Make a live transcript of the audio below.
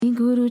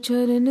गुरु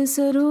चरण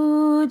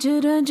सरोज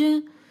रज,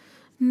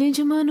 निज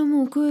मन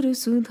मुकुर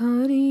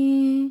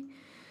सुधारी।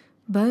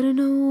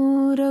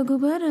 बरनौ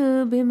रघुबर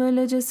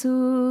बिमल जसु,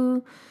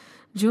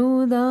 जो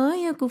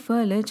दायक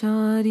फल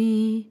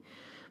चारी।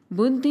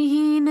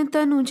 बुद्धिहीन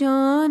तनु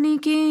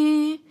जानिके,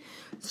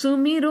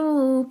 सुमिरो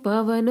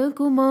पवन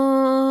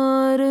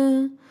कुमार।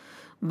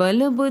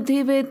 बल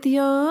बुद्धि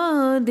विद्या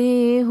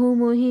देहु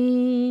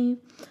मोहि,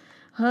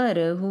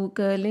 हरहु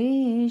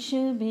कलेश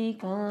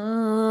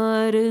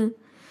विकार।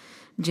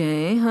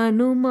 जय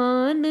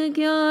हनुमान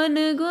ज्ञान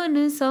गुण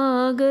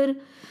सागर,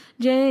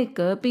 जय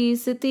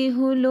कपीस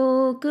तिहु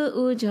लोक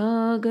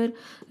उजागर।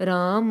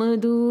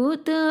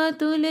 रामदूत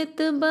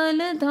अतुलित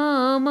बल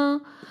धामा,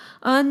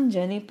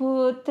 अंजनी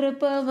पुत्र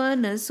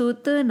पवन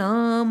सुत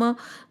नामा।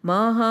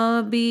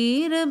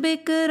 महावीर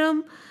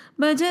विक्रम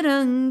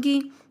बजरंगी,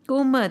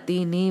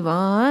 कुमति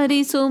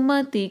निवारी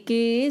सुमति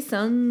के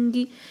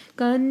संगी।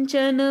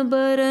 कंचन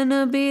बरन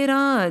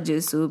बिराज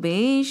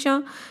सुबेशा,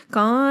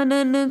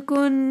 कानन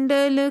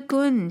कुंडल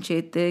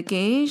कुंचित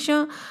केशा।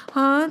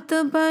 हाथ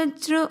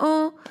वज्र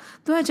ओ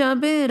ध्वजा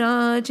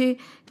बिराजे,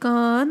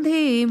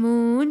 कांधे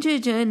मूंज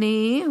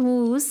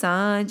जनेऊ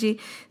साजे।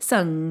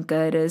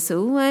 शंकर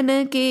सुवन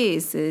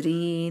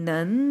केसरी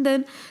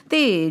नंदन,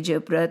 तेज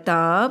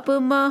प्रताप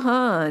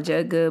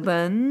महाजगबंदन।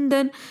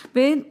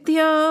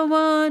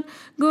 विद्यावान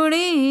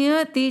गुणी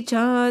अति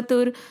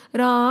चातुर,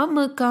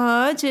 राम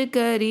काज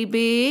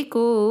करिबे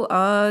को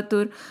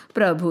आतुर।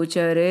 प्रभु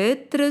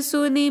चरित्र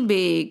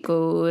सुनिबे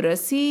को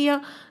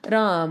रसिया,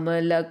 राम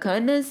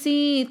लखन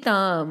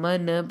सीता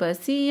मन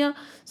बसिया।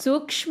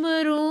 सूक्ष्म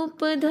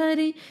रूप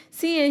धरि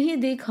सियहि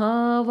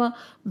दिखावा,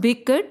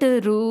 बिकट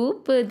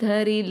रूप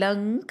धरि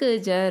लंक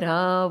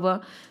जरावा।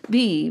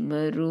 भीम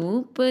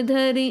रूप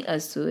धरि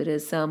असुर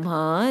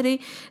संहारे,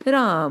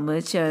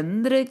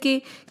 रामचंद्र के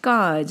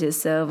काज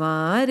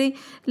सवारे।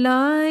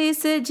 लाए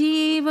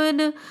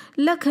सजीवन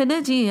लखन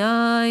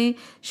जियाए,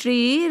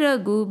 श्री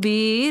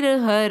रघुबीर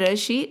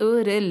हरषि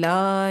उर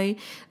लाए।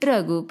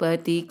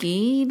 रघुपति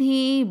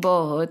कीन्ही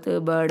बहुत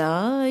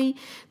बड़ाई,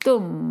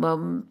 तुम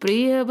मम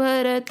प्रिय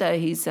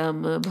भरतहि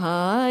सम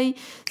भाई।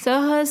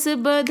 सहस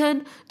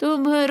बदन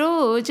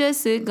तुम्हरो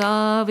जस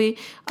गावे,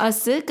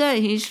 अस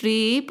कहि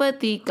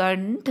श्रीपति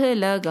कंठ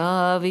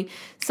लगावे।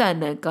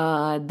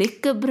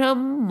 सनकादिक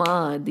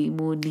ब्रह्मादि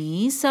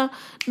मुनीसा,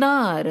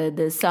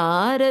 नारद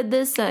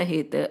सारद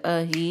सहित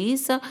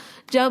अहिसा।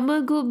 जम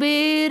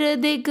कुबेर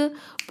दिग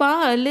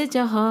पाल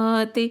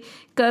जहाते,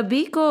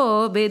 कभी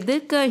कोविद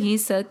कहि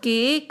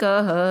सके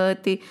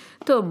कहते।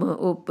 तुम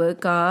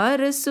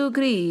उपकार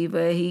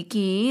सुग्रीवहि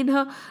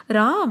कीन्हा,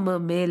 राम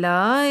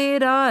मिलाए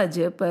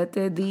राजपत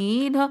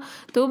दीन्हा।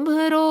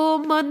 तुम्हरो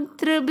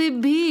मंत्र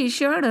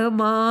विभीषण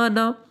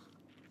माना,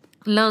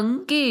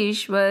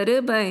 लंकेश्वर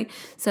भय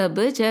सब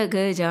जग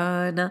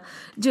जाना।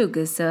 जुग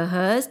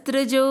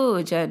सहस्त्र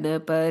जो जन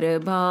पर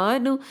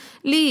भानु,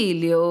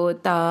 लील्यो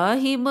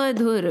ताहि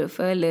मधुर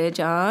फल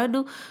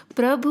जानु।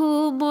 प्रभु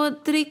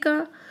मुद्रिका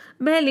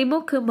मैली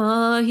मुख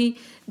माही,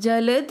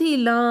 जलधि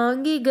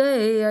लांगी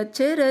गए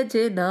अचरज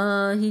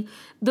नाही।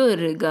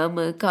 दुर्गम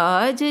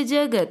काज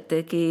जगत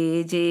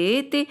के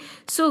जेते,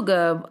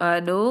 सुगम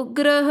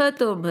अनुग्रह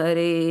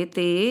तुम्हरे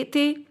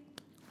तेते।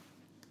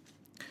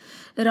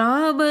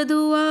 राम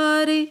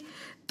दुआरे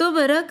तुम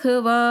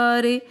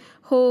रखवारे,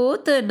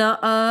 होत न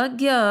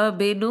आज्ञा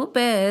बिनु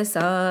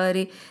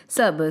पैसारे।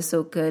 सब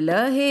सुख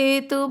लहे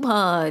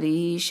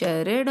तुम्हारी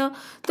शरण,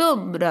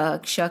 तुम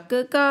रक्षक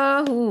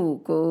काहू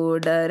को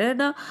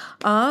डरना।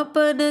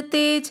 आपन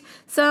तेज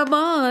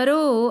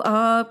समारो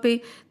आपे,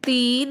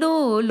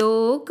 तीनों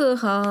लोक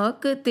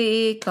हाकते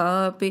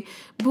कापे।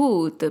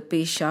 भूत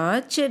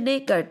पिशाच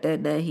निकट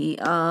नहीं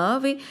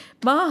आवे,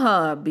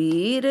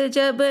 महावीर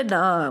जब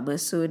नाम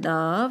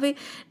सुनावे।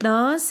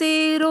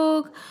 नासे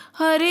रोग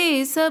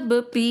हरे सब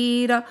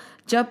पीरा,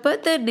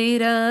 जपत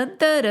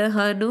निरंतर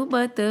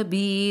हनुमत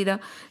बीरा।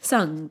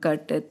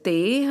 संकट ते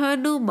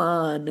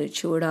हनुमान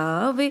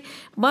छुड़ावे,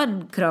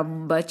 मन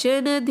क्रम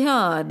वचन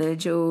ध्यान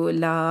जो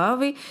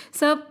लावे।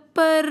 सब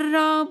पर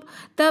राम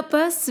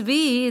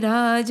तपस्वी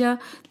राजा,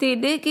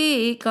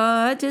 तिनके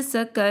काज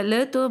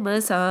सकल तुम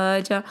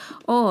साजा।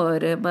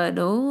 और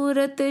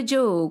मनोरथ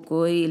जो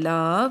कोई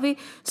लावे,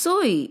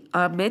 सोई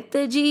अमित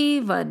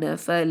जीवन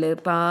फल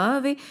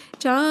पावे।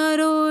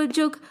 चारों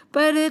जुग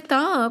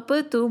परताप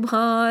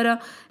तुम्हारा,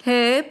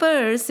 है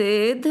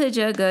प्रसिद्ध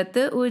जगत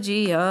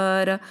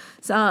उजियारा।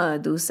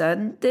 साधु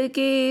संत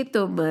के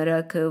तुम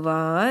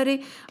रखवारे,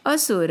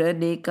 असुर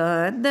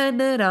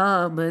निकंदन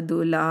राम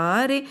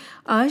दुलारे।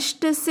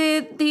 अष्ट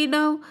सिद्धि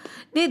नव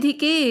निधि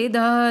के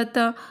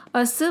दाता,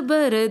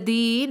 असबर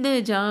दीन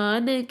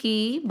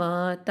जानकी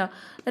माता।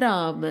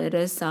 राम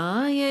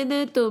रसायन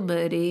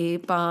तुमरे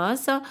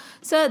पासा,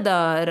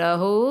 सदा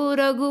रहो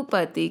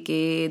रघुपति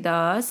के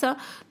दासा।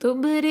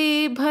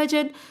 तुम्हरे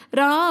भजन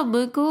राम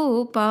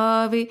को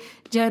पावे,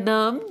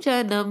 जन्म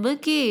जन्म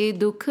के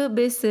दुख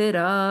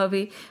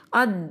बिसरावे।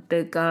 अंत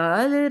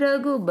काल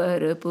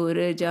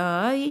रघुबरपुर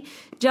जाई,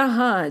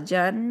 जहाँ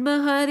जन्म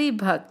हरि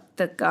भक्त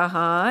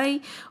कहाई।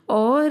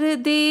 और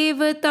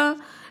देवता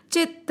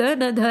चित्त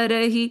न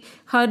धरहि,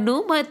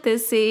 हनुमत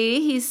से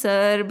ही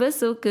सर्व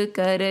सुख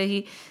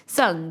करहि।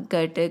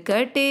 संकट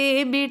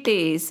कटे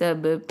मिटे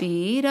सब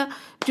पीरा,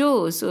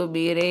 जो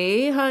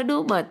सुमिरे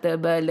हनुमत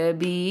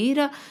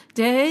बलबीरा।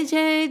 जय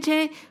जय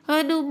जय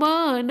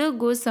हनुमान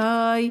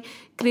गोसाई,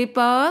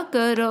 कृपा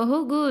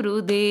करो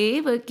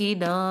गुरुदेव की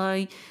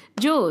नाई।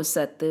 जो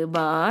सत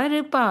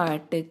बार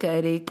पाठ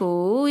करे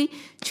कोई,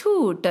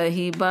 छूट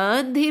ही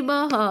बांधि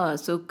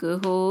महासुख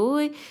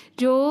होय।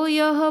 जो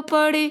यह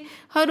पढ़े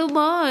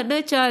हनुमान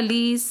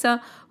चालीसा,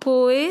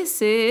 होए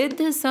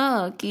सिद्ध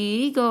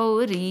साकी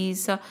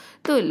गौरीसा।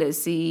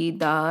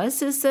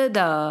 तुलसीदास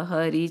सदा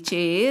हरि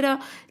चेरा,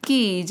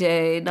 की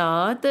जय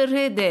नाथ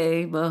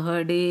हृदय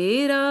मह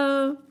डेरा।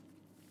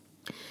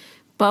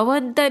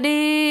 पवन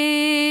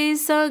तने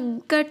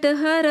संकट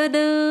हरन,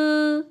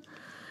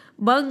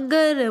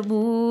 मंगल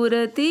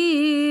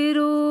मूर्ति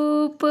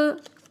रूप।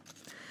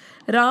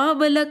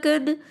 राम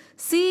लखन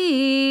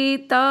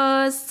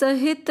सीता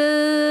सहित,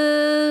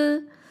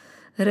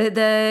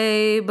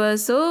 हृदय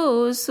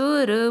बसो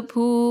सुर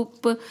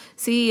भूप।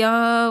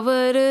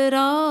 सियावर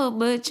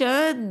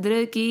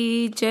रामचंद्र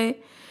की जय,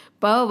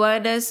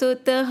 पवन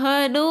सुत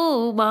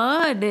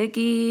हनुमान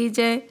की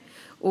जय।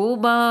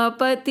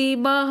 उमापति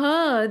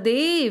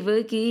महादेव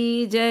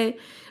की जय,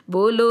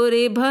 बोलो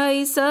रे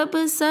भाई सब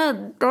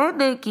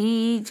संतन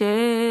की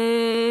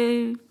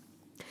जय।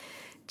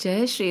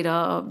 जय श्री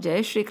राम,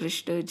 जय श्री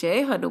कृष्ण,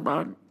 जय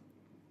Hanuman.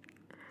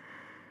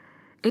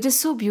 It is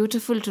so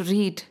beautiful to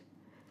read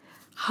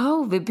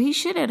how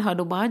Vibhishan and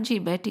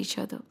Hanumanji met each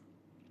other.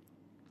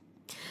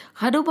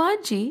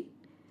 Hanumanji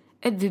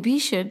and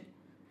Vibhishan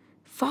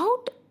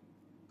found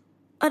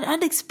an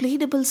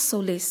unexplainable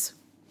solace.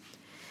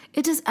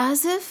 It is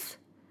as if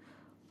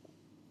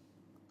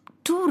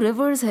two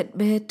rivers had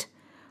met,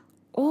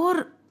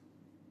 or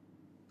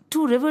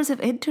two rivers have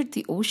entered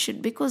the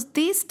ocean, because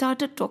they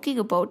started talking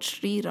about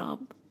Sri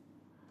Ram.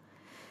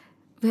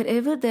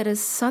 Wherever there is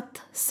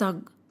Sat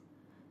Sang,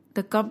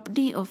 the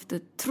company of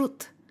the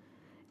truth,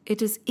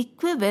 it is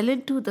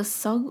equivalent to the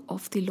song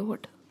of the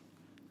Lord.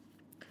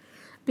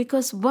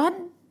 Because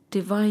one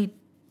divine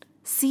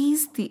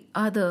sees the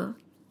other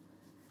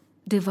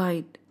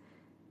divine,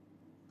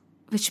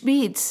 which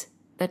means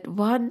that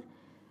one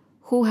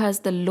who has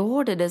the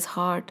Lord in his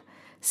heart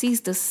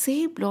sees the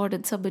same Lord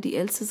in somebody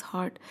else's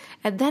heart,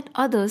 and that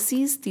other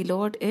sees the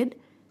Lord in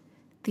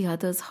the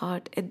other's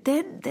heart. And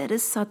then there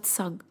is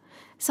satsang.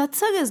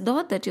 Satsang is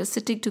not that you're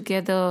sitting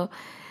together.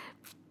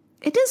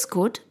 It is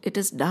good, it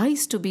is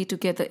nice to be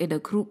together in a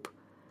group,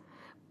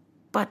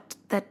 but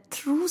that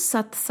true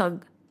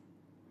satsang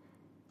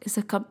is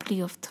a company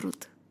of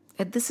truth.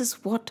 And this is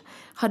what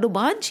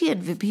Hanumanji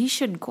and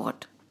Vibhishan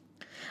got.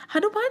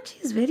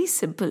 Hanumanji is very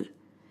simple.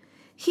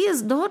 He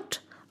is not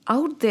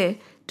out there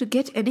to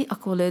get any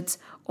accolades,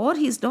 or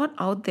he is not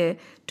out there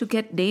to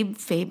get name,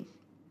 fame.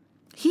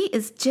 He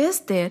is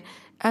just there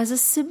as a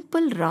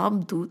simple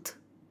Ramdut.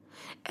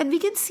 And we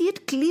can see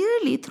it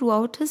clearly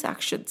throughout his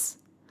actions.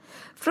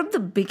 From the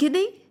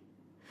beginning,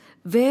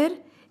 where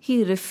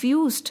he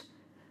refused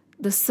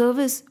the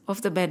service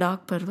of the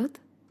Menak Parvat,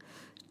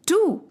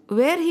 to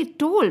where he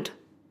told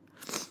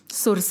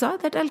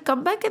Sursa that I'll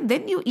come back and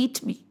then you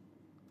eat me.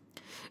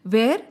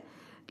 Where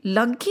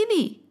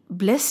Lankini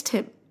blessed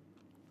him.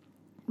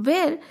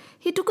 Where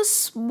he took a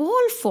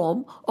small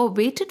form or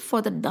waited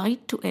for the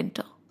night to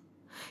enter.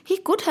 He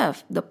could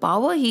have. The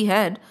power he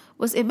had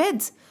was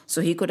immense.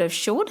 So he could have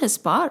shown his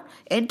power,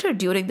 entered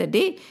during the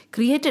day,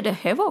 created a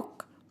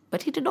havoc.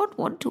 But he did not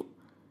want to.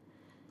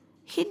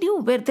 He knew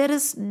where there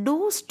is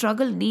no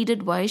struggle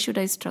needed, why should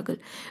I struggle?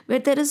 Where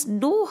there is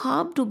no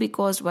harm to be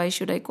caused, why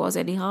should I cause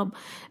any harm?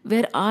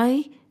 Where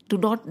I do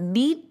not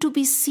need to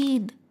be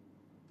seen,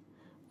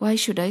 why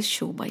should I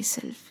show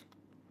myself?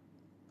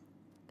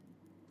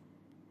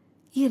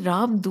 ये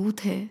रामदूत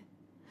है.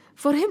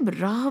 For him,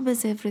 Ram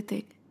is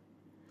everything.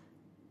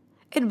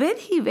 And when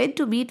he went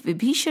to meet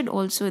Vibhishan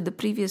also in the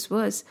previous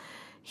verse,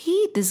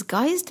 he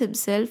disguised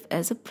himself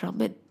as a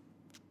Brahmin.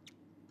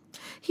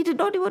 He did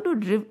not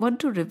even want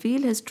to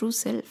reveal his true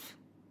self.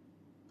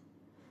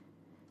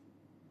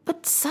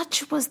 But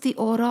such was the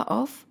aura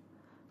of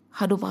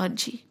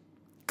Hanumanji.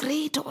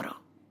 Great aura.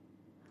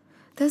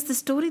 There's the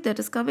story that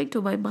is coming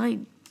to my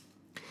mind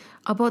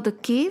about the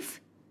cave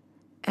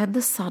and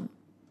the sun.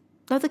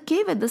 Now the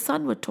cave and the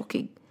sun were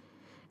talking.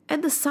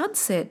 And the sun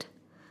said,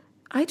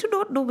 I do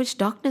not know which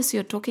darkness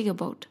you are talking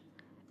about.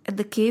 And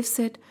the cave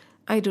said,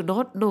 I do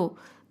not know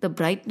the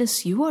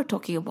brightness you are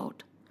talking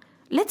about.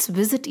 Let's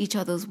visit each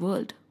other's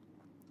world.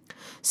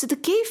 So the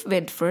cave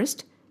went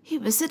first. He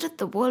visited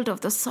the world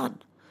of the sun.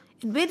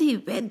 And when he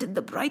went in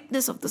the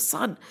brightness of the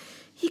sun,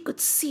 he could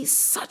see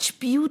such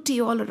beauty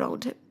all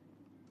around him.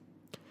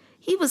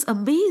 He was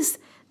amazed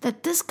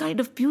that this kind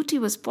of beauty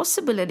was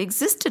possible and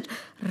existed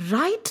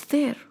right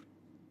there.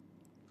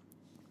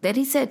 Then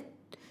he said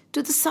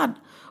to the sun,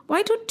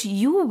 why don't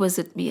you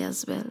visit me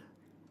as well?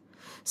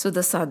 So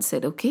the sun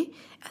said, okay.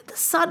 And the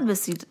sun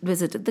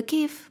visited the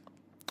cave,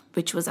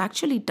 which was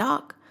actually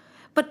dark.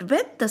 But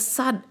when the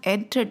sun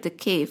entered the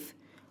cave,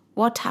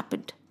 what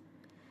happened?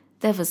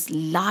 There was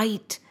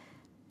light,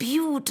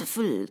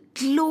 beautiful,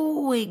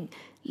 glowing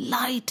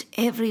light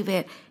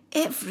everywhere.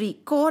 Every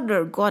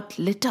corner got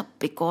lit up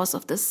because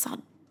of the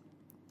sun.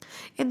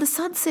 And the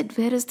son said,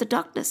 "Where is the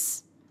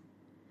darkness?"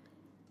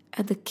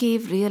 And the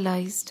cave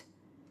realized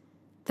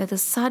that the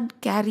sun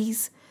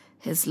carries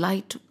his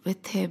light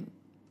with him.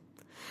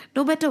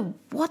 No matter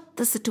what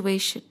the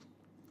situation,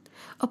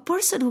 a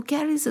person who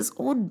carries his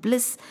own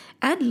bliss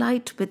and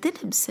light within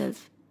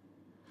himself,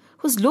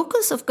 whose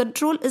locus of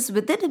control is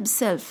within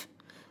himself,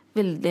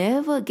 will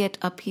never get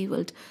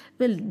upheavaled,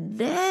 will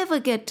never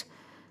get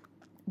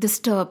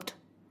disturbed,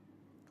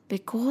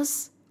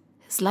 because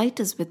his light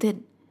is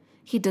within.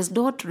 He does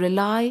not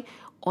rely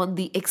on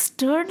the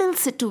external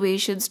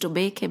situations to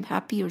make him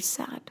happy or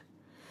sad.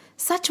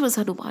 Such was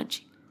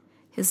Hanumanji.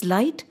 His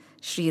light,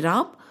 Sri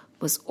Ram,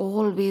 was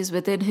always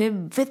within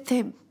him, with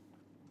him.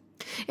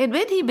 And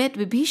when he met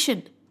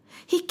Vibhishan,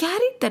 he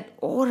carried that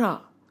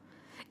aura.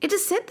 It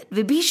is said that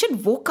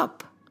Vibhishan woke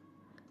up.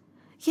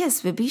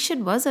 Yes,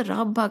 Vibhishan was a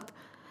Ram Bhakt,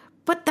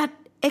 but that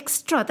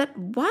extra, that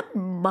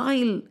 1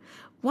 mile,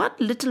 1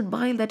 little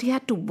mile that he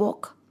had to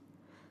walk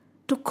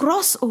to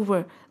cross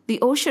over the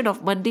ocean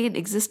of mundane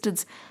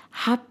existence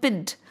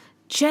happened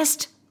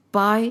just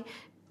by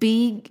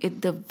being in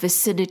the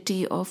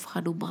vicinity of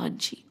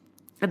Hanumanji.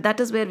 And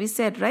that is where we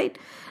said, right?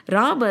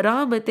 Rama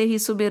Rama tehi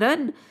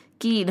sumiran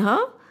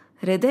keenha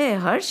hriday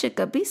harsh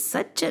kabhi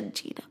sajjan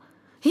jeena.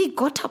 He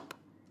got up.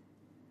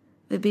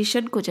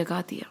 Vibhishan ko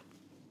jaga diya.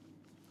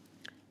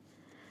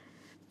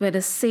 When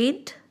a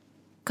saint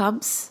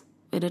comes,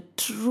 when a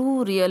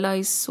true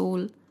realized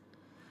soul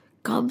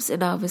comes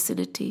in our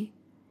vicinity,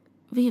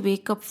 we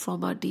wake up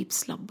from our deep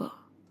slumber.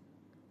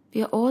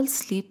 We are all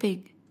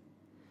sleeping.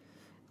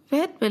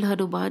 When will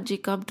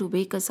Hanumanji come to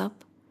wake us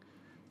up?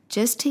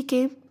 Just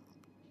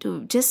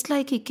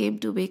like he came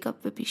to wake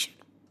up Vibhishan.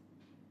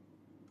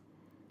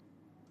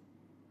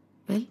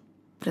 Well,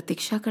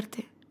 pratiksha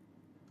karte.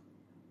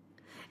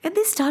 And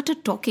they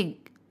started talking.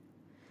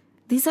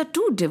 These are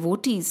 2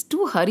 devotees,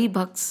 2 Hari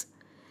Bhakts.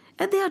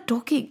 And they are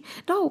talking.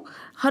 Now,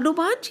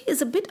 Hanumanji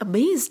is a bit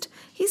amazed.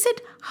 He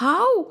said,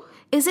 how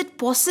is it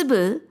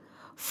possible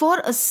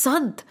for a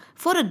sant,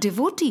 for a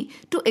devotee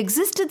to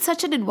exist in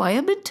such an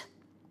environment?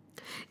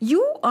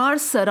 You are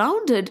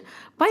surrounded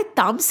by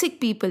tamasic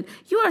people.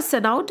 You are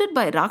surrounded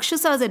by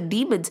Rakshasas and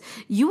demons.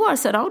 You are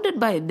surrounded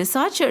by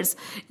Nisachars.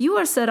 You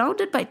are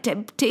surrounded by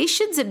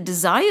temptations and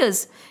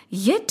desires.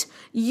 Yet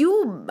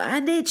you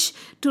manage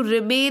to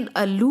remain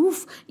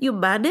aloof. You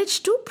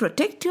manage to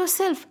protect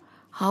yourself.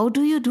 How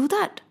do you do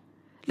that?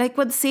 Like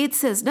what Seth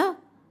says, na?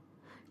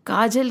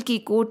 काजल की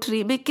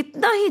कोठरी में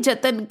कितना ही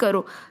जतन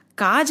करो,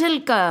 काजल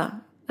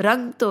का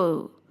रंग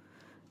तो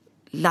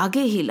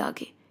लागे ही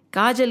लागे.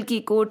 काजल की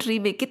कोठरी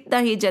में कितना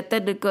ही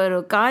जतन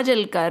करो,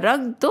 काजल का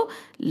रंग तो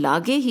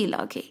लागे ही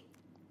लागे.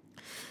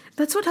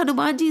 That's what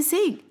Hanumanji is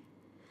saying.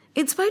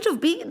 In spite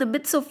of being in the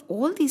midst of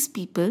all these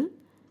people,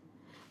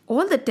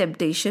 all the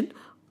temptation,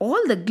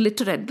 all the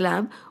glitter and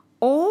glam,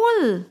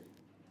 all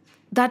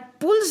that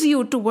pulls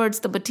you towards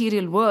the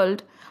material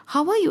world,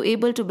 how are you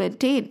able to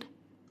maintain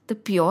the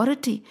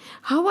purity?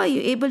 How are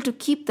you able to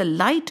keep the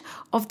light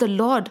of the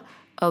Lord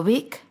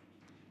awake?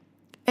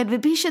 And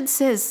Vibhishan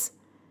says,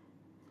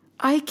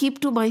 I keep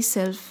to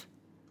myself.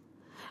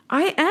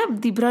 I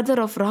am the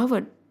brother of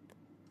Ravan.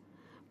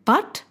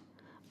 But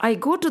I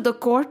go to the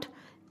court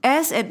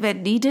as and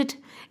when needed,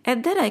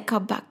 and then I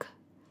come back.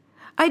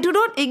 I do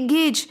not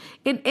engage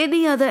in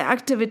any other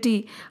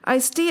activity. I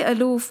stay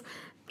aloof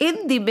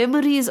in the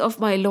memories of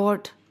my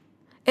Lord.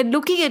 And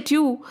looking at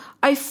you,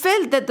 I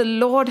felt that the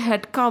Lord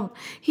had come.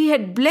 He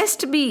had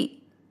blessed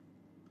me.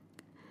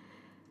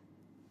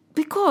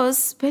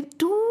 Because when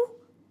 2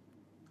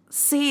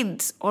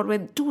 saints or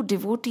when 2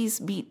 devotees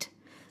meet,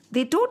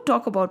 they don't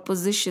talk about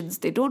positions,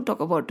 they don't talk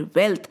about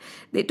wealth,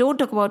 they don't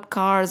talk about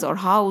cars or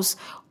house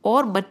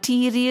or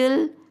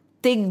material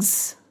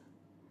things.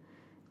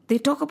 They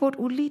talk about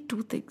only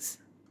 2 things.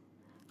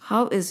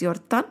 How is your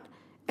tan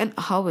and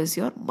how is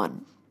your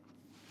man?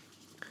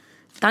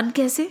 Tan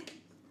kaise?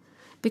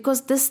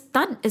 Because this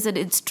tan is an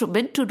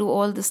instrument to do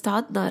all the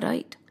sadhana,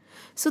 right?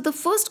 So the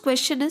first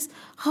question is,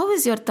 how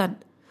is your tan?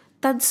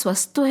 Tan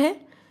swasth to hai?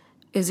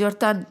 Is your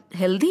tan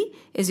healthy?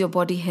 Is your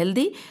body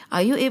healthy?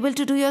 Are you able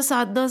to do your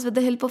sadhanas with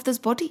the help of this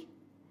body?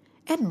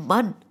 And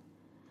man,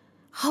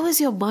 how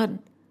is your man?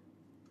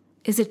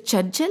 Is it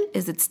chanchal?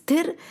 Is it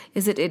sthir?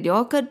 Is it in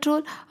your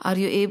control? Are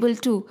you able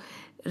to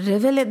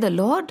revel in the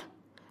Lord?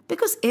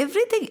 Because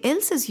everything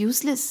else is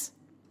useless.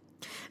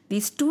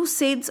 These 2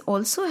 saints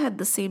also had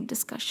the same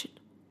discussion.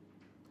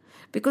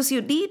 Because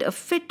you need a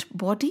fit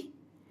body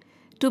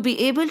to be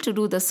able to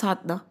do the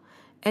sadhana,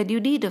 and you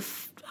need a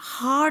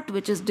heart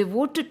which is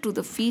devoted to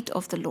the feet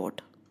of the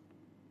Lord.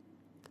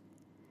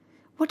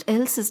 What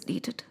else is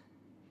needed?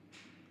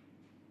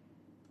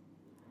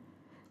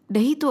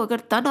 नहीं तो अगर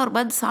तन और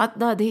मन साथ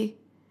ना दे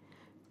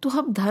तो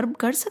हम धर्म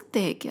कर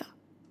सकते हैं क्या?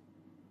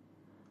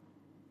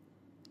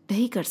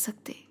 नहीं कर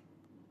सकते.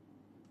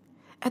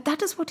 And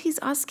that is what he's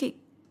asking.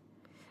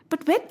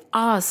 But when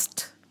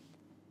asked,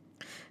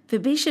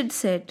 Vibhishan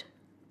said,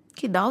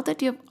 Okay, now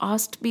that you have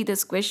asked me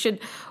this question,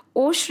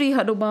 oh Sri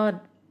Hanuman,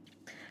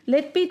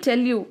 let me tell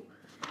you.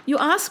 You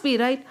ask me,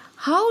 right?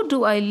 How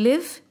do I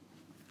live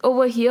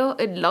over here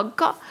in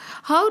Lanka?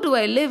 How do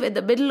I live in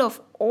the middle of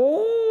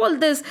all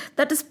this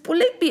that is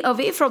pulling me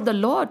away from the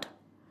Lord?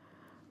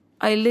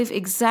 I live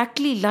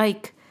exactly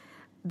like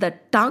the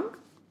tongue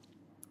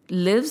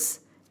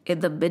lives in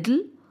the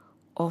middle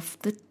of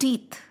the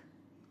teeth.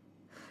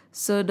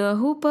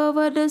 Sunahu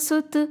pavan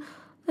sut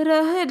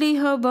rahni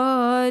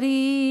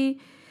hamari,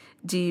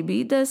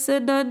 jeebi das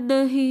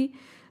nahi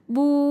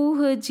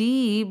muh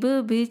jeeb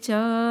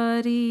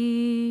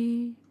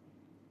bichari.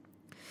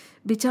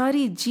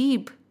 Bichari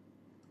jeeb,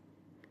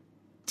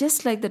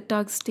 just like the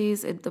tongue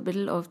stays in the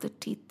middle of the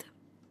teeth.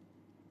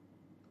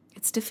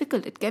 It's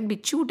difficult. It can be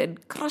chewed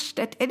and crushed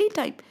at any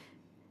time.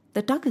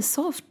 The tongue is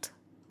soft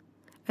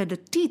and the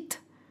teeth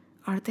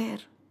are there.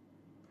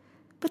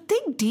 But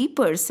think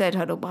deeper, said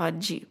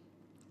Hanumanji.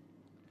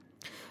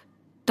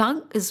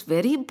 Tongue is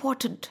very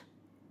important.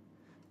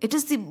 It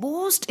is the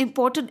most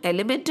important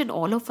element in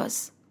all of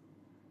us.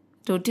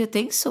 Don't you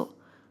think so?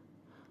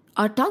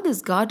 Our tongue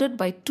is guarded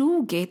by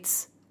two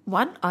gates.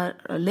 One are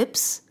our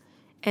lips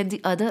and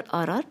the other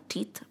are our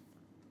teeth.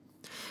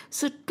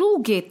 So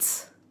two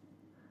gates.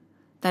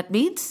 That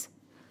means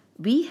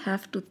we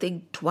have to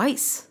think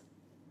twice.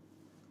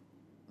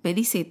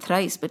 Many say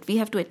thrice, but we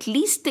have to at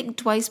least think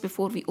twice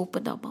before we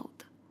open our mouth.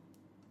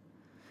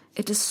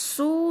 It is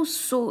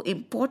so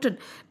important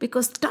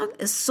because tongue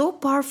is so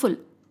powerful.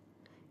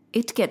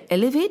 It can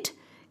elevate,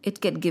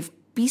 it can give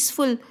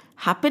peaceful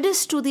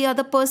happiness to the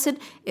other person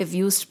if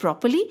used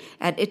properly,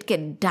 and it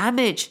can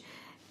damage.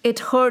 It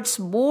hurts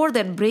more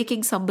than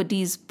breaking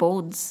somebody's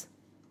bones.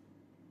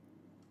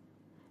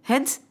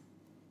 Hence,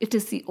 it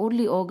is the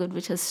only organ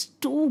which has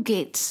two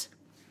gates.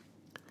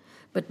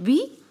 But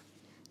we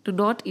do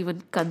not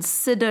even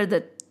consider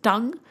the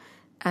tongue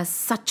as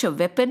such a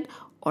weapon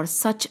or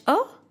such a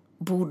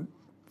boon.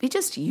 We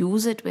just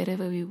use it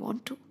wherever we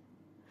want to.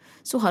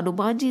 So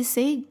Hanumanji is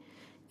saying,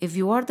 if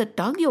you are the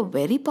tongue, you're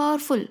very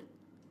powerful.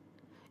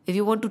 If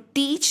you want to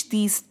teach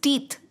these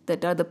teeth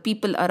that are the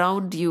people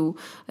around you,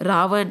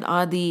 Ravan,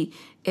 Adi,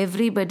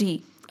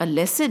 everybody, a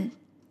lesson,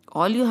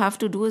 all you have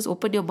to do is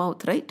open your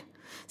mouth, right?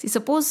 See,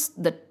 suppose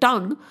the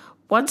tongue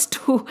wants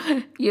to,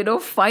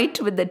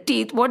 fight with the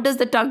teeth. What does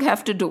the tongue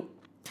have to do?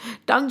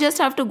 Tongue just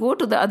have to go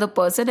to the other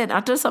person and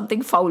utter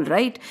something foul,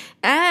 right?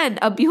 And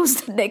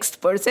abuse the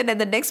next person, and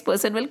the next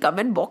person will come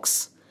and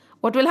box.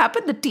 What will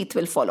happen? The teeth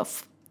will fall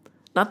off.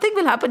 Nothing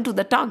will happen to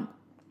the tongue.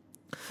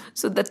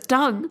 So the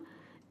tongue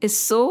is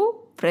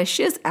so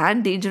precious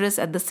and dangerous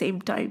at the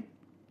same time.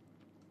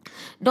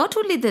 Not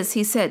only this,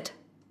 he said,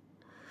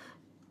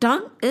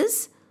 tongue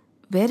is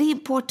very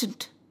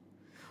important.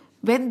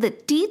 When the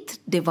teeth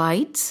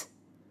divides,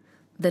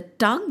 the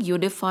tongue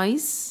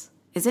unifies,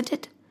 isn't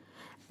it?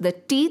 The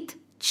teeth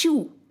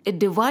chew, it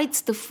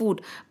divides the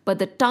food, but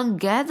the tongue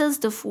gathers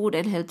the food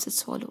and helps it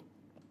swallow.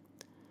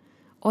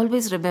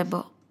 Always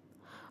remember,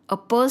 a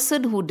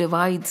person who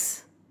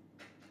divides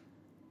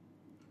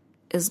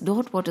is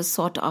not what is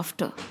sought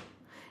after.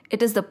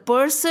 It is the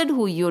person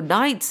who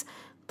unites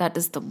that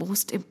is the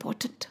most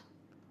important.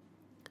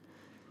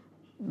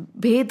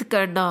 Bhed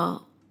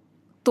karna,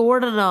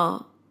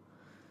 todna,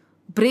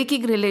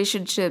 breaking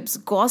relationships,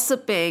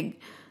 gossiping,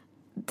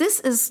 this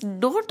is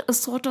not a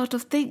sought out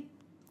of thing.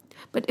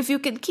 But if you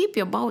can keep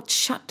your mouth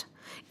shut,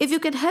 if you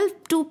can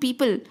help two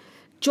people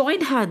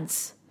join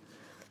hands,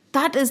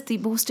 that is the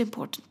most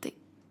important thing.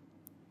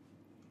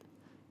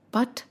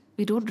 But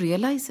we don't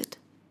realize it.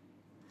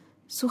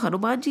 So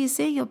Hanumanji is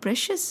saying, you're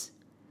precious.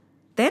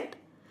 Then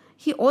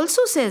he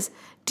also says,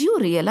 do you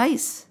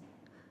realize,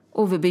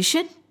 O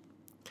Vibhishan,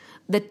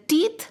 the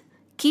teeth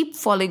keep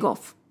falling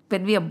off.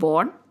 When we are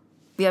born,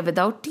 we are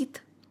without teeth.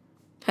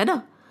 Hai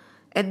na?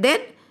 And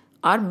then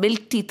our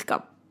milk teeth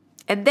come.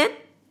 And then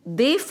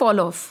they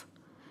fall off.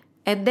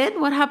 And then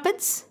what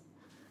happens?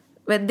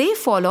 When they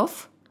fall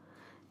off,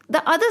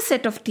 the other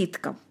set of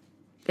teeth come.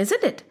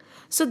 Isn't it?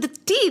 So the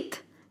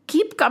teeth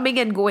keep coming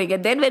and going.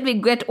 And then when we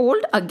get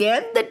old,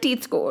 again the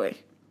teeth go away.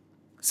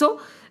 So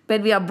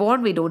when we are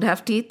born, we don't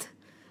have teeth.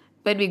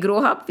 When we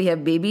grow up, we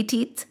have baby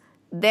teeth.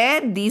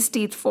 Then these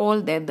teeth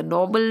fall. Then the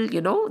normal,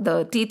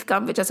 the teeth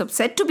come, which are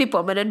said to be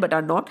permanent but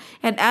are not.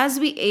 And as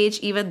we age,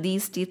 even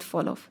these teeth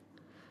fall off.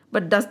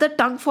 But does the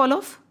tongue fall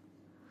off?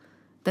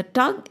 The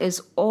tongue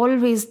is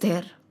always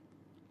there.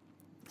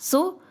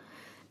 So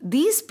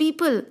these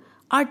people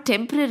are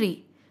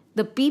temporary.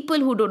 The people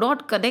who do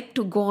not connect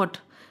to God,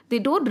 they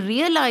don't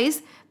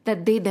realize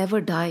that they never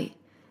die.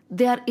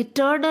 They are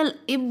eternal,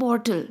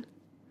 immortal.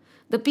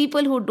 The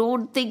people who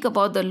don't think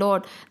about the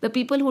Lord, the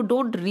people who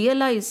don't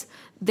realize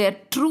their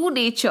true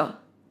nature.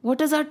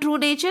 What is our true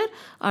nature?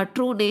 Our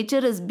true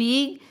nature is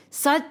being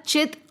Sat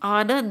Chit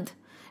Anand.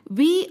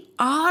 We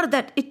are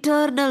that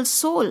eternal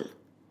soul.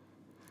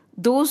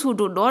 Those who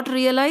do not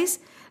realize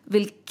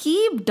will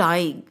keep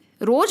dying.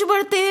 रोज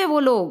बढ़ते हैं वो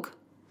लोग.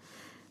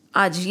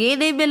 आज ये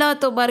नहीं मिला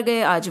तो मर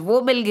गए, आज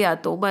वो मिल गया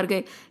तो मर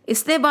गए,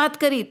 इसने बात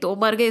करी तो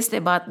मर गए, इसने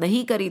बात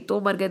नहीं करी तो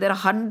मर गए. There are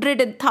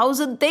 100 and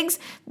 1,000 things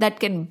that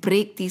can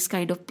break these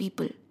kind of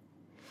people.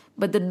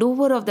 But the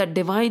knower of that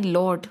divine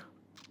Lord,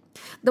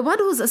 the one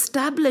who is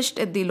established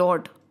in the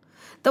Lord,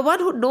 the one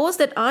who knows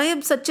that I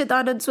am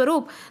Satchidanand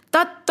Swarup,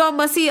 Tat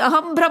Tvamasi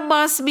Aham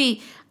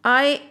Brahmasmi,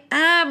 I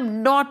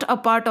am not a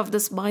part of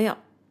this Maya,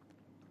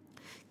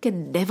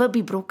 can never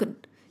be broken,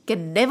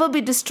 can never be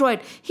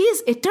destroyed. He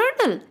is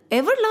eternal,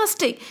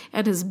 everlasting,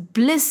 and his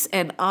bliss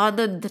and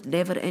anand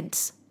never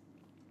ends.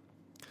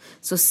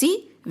 So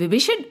see,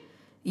 Vibhishan,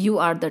 you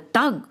are the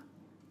tongue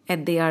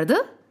and they are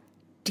the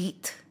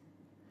teeth.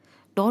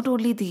 Not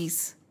only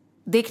these,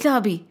 देखना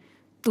अभी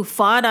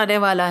तूफान आने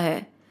वाला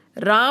है.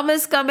 Ram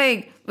is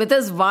coming with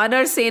his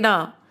Vanar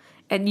Sena,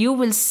 and you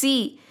will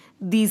see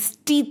these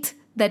teeth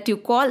that you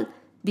call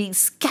being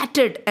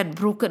scattered and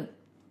broken.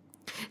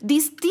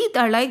 These teeth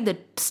are like the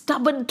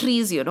stubborn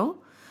trees,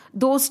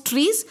 those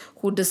trees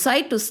who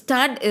decide to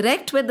stand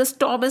erect when the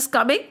storm is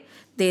coming.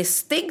 They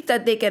think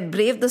that they can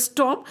brave the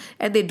storm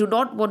and they do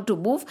not want to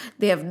move.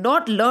 They have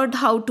not learned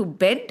how to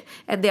bend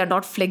and they are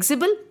not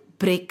flexible,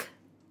 break.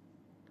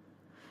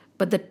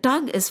 But the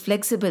tongue is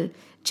flexible,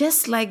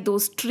 just like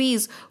those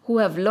trees who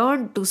have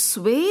learned to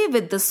sway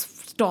with the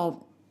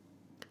storm.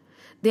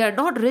 They are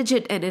not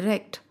rigid and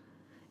erect.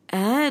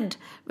 And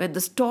when the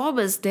storm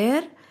is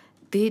there,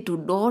 they do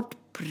not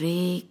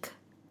break.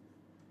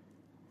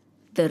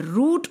 The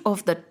root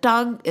of the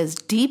tongue is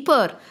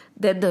deeper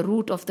than the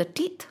root of the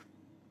teeth.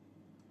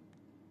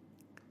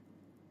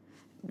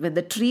 When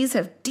the trees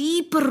have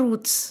deeper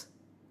roots,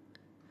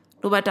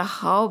 no matter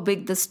how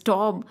big the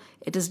storm,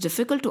 it is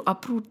difficult to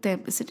uproot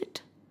them, isn't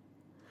it?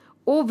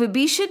 Oh,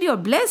 Vibhishan, you're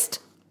blessed.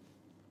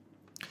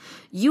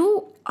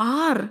 You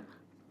are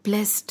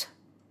blessed.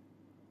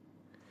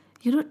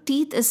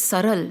 Teeth is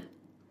Saral.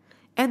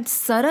 And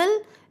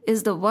Saral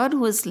is the one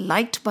who is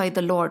liked by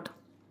the Lord.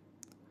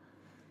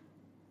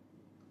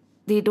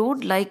 They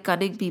don't like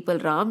cunning people.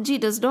 Ramji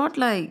does not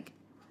like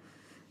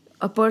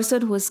a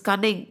person who is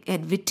cunning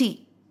and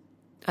witty,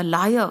 a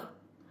liar.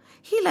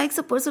 He likes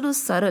a person who is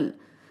Saral.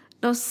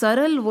 Now,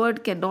 Saral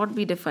word cannot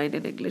be defined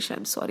in English.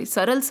 I'm sorry.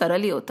 Saral,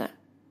 saral hi hota hai.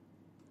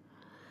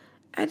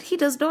 And he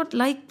does not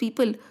like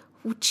people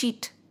who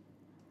cheat,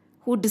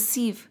 who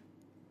deceive,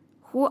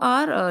 who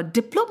are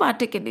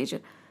diplomatic in nature.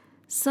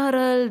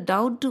 Saral,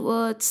 down to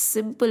earth,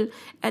 simple.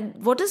 And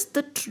what is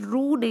the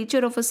true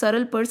nature of a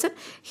Saral person?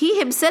 He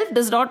himself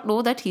does not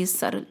know that he is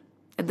Saral.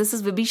 And this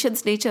is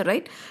Vibhishan's nature,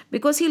 right?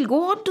 Because he'll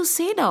go on to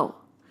say now.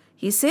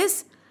 He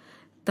says,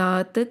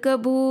 तात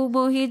कबू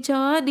मोहि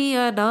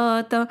जानिया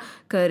नाता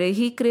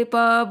करहि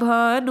कृपा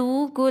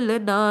भानुकुल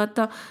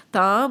नाता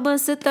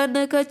तामस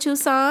तन कछु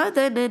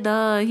साधन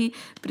नाही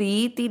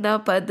प्रीति न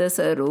पद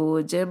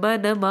सरोज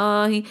मन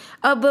माही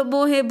अब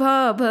मोहे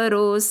भा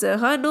भरोस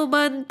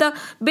हनुमंता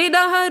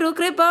बिना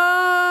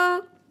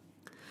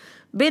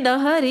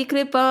हरि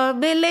कृपा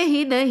मिले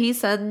ही नहीं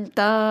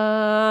संता.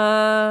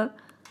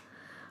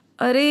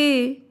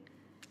 अरे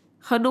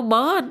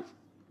Hanuman,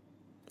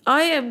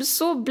 I am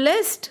so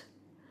blessed.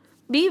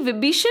 Me,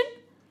 Vibhishan,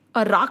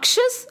 a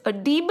Rakshas, a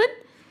demon,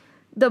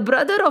 the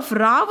brother of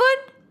Ravan,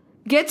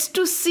 gets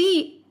to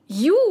see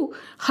you,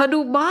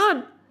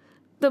 Hanuman,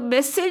 the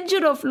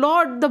messenger of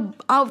Lord, the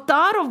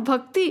avatar of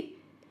Bhakti.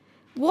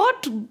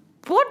 What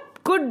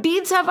good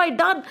deeds have I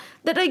done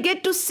that I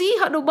get to see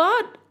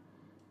Hanuman?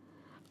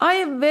 I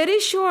am very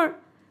sure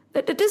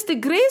that it is the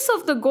grace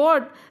of the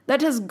God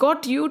that has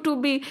got you to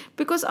me,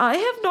 because I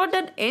have not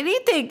done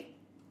anything.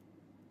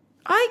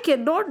 I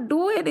cannot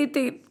do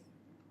anything.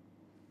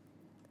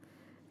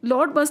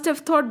 Lord must have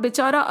thought,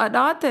 Bichara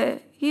anath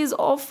hai. He is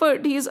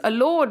orphaned. He is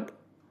alone.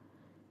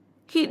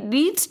 He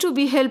needs to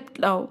be helped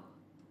now.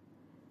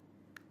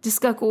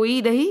 जिसका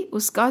कोई नहीं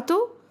उसका तो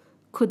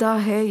खुदा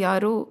है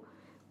यारो.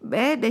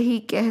 मैं नहीं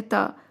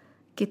कहता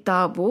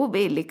किताबों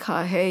में लिखा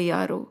है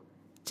यारो.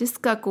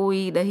 जिसका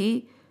कोई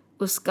नहीं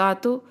उसका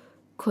तो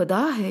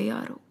खुदा है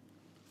यारो.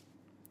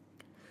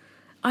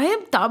 I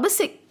am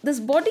tamasic. This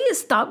body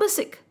is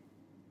tamasic.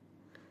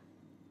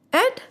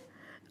 And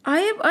I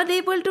am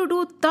unable to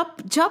do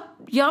tap, jap,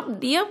 yam,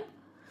 niyam,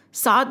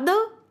 sadhana,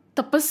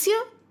 tapasya.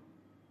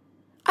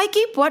 I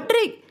keep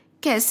wondering,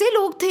 कैसे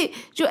लोग थे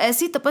जो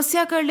ऐसी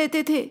तपस्या कर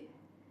लेते थे?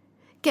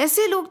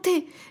 कैसे लोग थे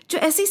जो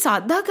ऐसी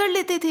साधना कर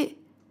लेते थे?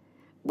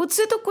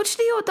 मुझसे तो कुछ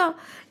नहीं होता.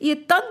 ये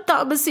तन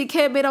तामसिक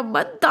है, मेरा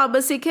मन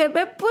तामसिक है,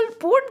 मैं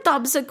पूर्ण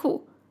तामसिक हूं.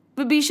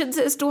 विभीषण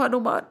says to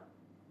हनुमान,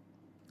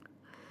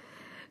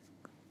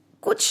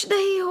 कुछ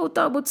नहीं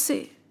होता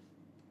मुझसे.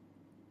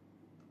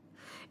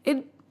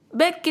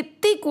 मैं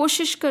कितनी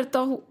कोशिश करता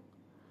हूं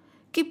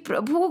कि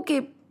प्रभु के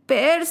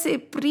पैर से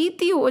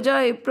प्रीति हो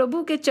जाए,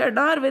 प्रभु के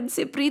चरणारविंद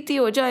से प्रीति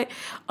हो जाए.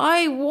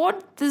 I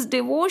want this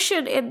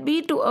devotion in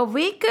me to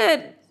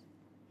awaken.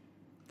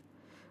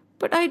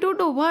 But I don't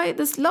know why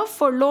this love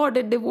for Lord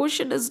and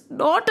devotion is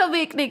not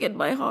awakening in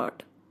my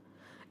heart.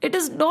 It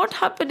is not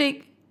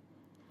happening.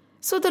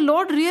 So the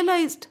Lord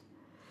realized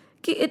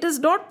that it is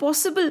not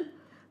possible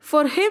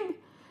for him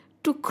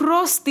to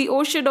cross the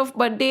ocean of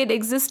mundane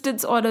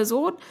existence on his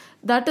own.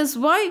 That is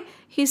why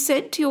he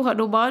sent you,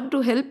 Hanuman,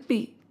 to help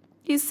me.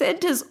 He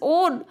sent his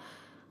own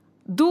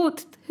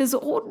Doot, his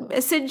own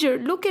messenger.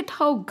 Look at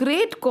how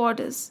great God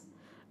is.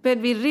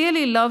 When we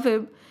really love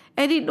him,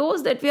 and he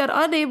knows that we are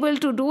unable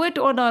to do it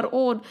on our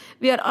own,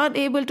 we are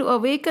unable to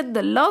awaken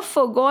the love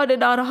for God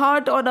in our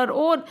heart on our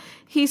own,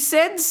 he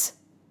sends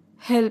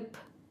help.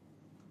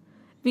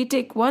 We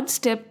take one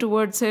step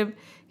towards him,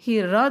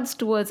 he runs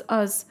towards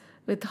us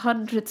with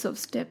hundreds of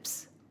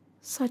steps.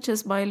 Such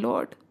as my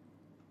Lord.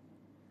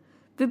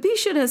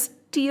 Vibhishan has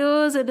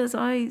tears in his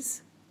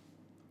eyes.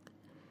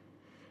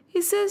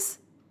 He says,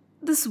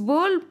 this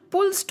world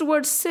pulls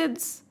towards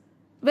sins.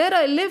 Where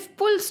I live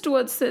pulls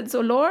towards sins, O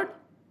Lord.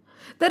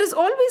 There is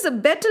always a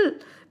battle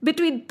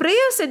between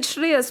prayers and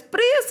shreyas.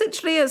 Prayers and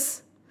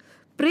shreyas.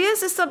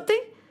 Prayers is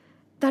something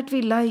that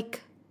we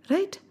like,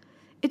 right?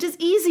 It is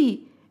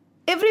easy.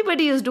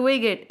 Everybody is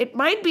doing it. It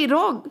might be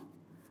wrong,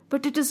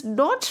 but it is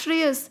not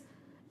shreyas.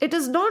 It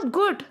is not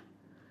good.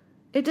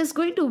 It is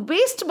going to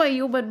waste my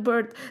human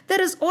birth.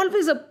 There is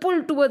always a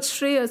pull towards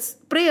shreyas,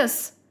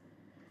 prayers.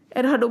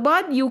 And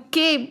Hanuman, you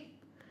came.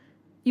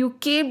 You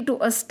came to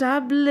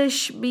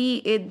establish me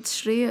in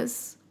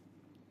shreyas.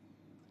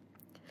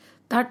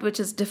 That which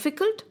is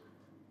difficult,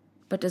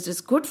 but it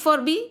is good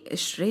for me, is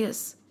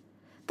shreyas.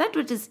 That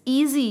which is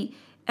easy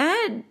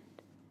and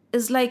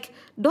is like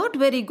not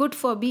very good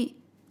for me,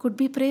 could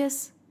be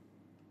prayers.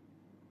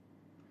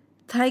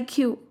 Thank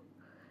you.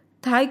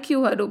 Thank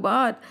you,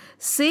 Hanuman.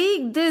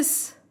 Saying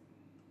this,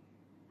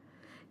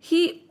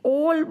 he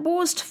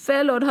almost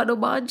fell on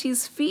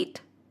Hanumanji's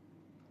feet.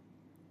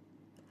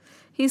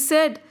 He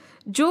said,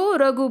 Jo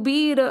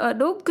Raghubir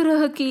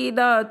anugrah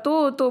keena,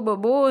 to tum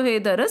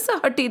mohe daras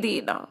hati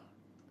deena.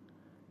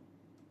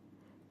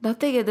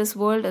 Nothing in this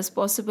world is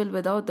possible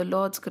without the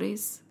Lord's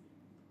grace.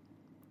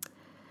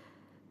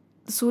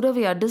 The sooner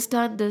we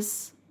understand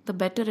this, the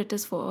better it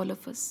is for all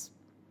of us.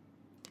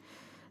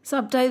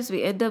 Sometimes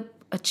we end up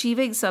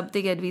achieving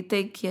something and we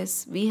think,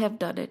 yes, we have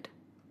done it.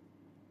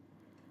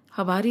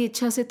 हमारी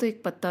इच्छा से तो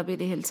एक पत्ता भी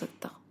नहीं हिल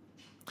सकता.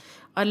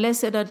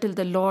 Unless and until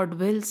the Lord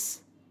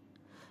wills,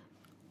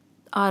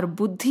 our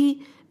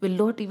buddhi will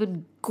not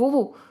even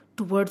go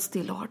towards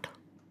the Lord.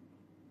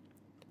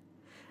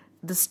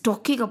 This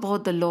talking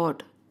about the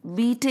Lord,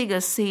 meeting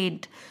a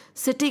saint,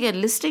 sitting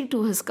and listening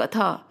to his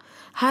katha,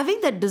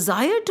 having that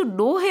desire to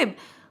know him,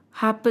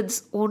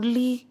 happens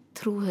only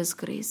through his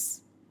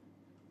grace.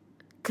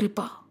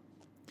 Kripa.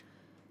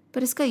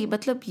 पर इसका ये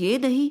मतलब ये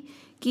नहीं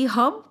कि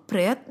हम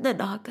प्रयत्न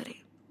ना करें.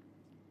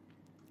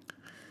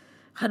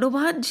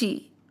 Hanuman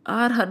ji,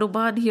 our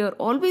Hanuman here,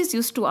 always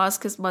used to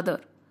ask his mother,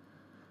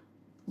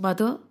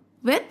 Mother,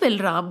 when will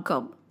Ram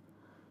come?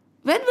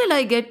 When will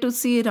I get to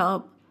see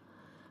Ram?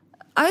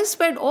 I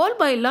spent all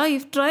my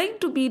life trying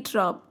to meet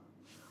Ram.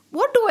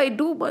 What do I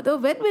do, Mother?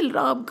 When will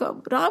Ram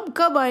come? Ram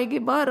kab aayenge?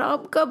 Ma,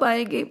 Ram kab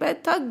aayenge? Main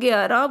thak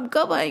gaya. Ram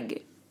kab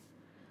aayenge?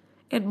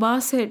 And Ma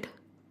said,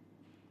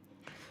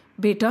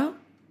 Beta,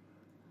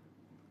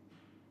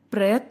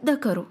 प्रयत्न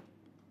करो,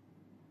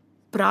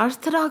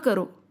 प्रार्थना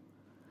करो,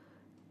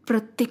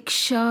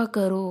 प्रतीक्षा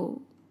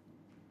करो,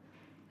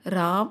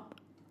 राम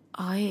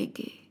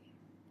आएंगे.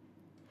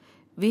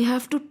 We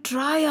have to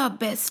try our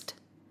best.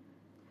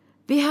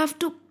 We have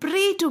to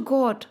pray to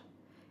God,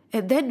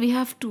 and then we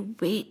have to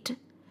wait.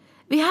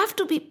 We have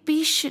to be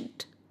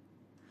patient.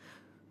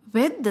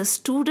 When the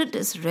student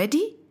is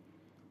ready,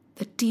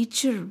 the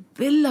teacher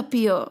will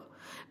appear.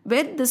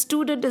 When the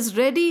student is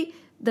ready,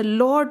 the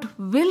Lord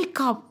will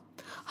come.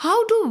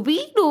 How do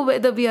we know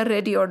whether we are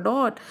ready or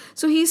not?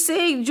 So he's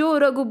saying, Jo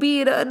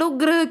Raghubir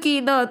anugrah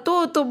keena,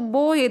 to tum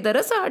mohe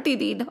daras hati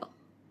deena.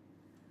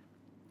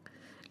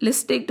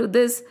 Listening to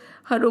this,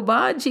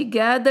 Hanumanji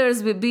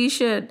gathers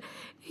Vibhishan.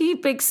 He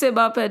picks him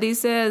up and he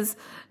says,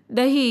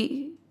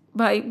 Nahi,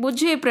 bhai,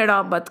 mujhe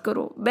pranam mat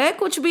karo. Main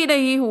kuch bhi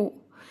nahi hu.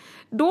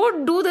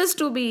 Don't do this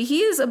to me.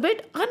 He is a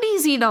bit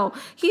uneasy now.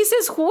 He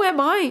says, who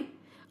am I?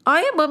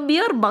 I am a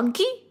mere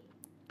monkey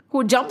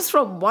who jumps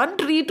from one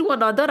tree to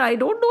another. I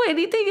don't know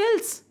anything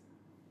else.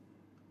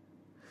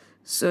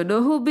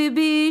 Sunahu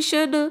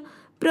Vibhishan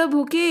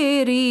Prabhu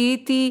ke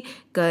reeti,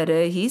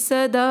 karahi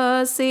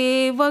sada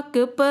sevak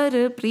par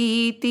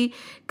preeti,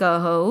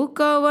 kahau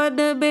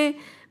kavan mein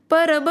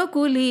param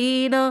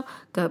kulina,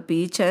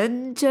 kapi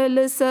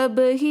chanchal sab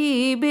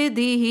hi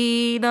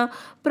vidhina,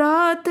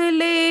 प्रात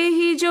ले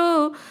ही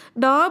जो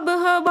नाम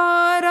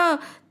हमारा,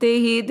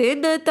 तेहि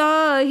दिन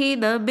ताहि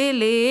न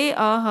मिले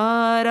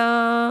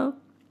आहारा.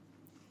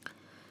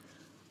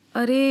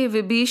 Arey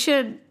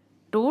Vibhishan,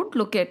 don't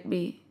look at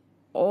me.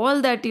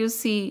 All that you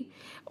see,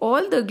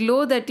 all the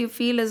glow that you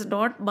feel is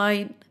not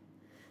mine.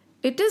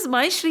 It is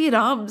my Shri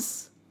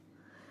Ram's.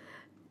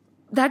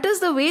 That is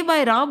the way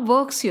my Ram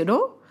works, you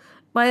know.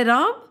 My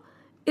Ram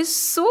is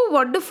so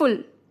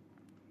wonderful.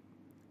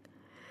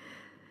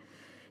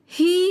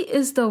 He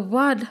is the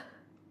one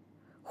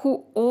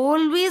who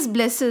always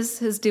blesses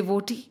his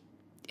devotee.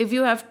 If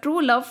you have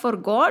true love for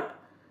God,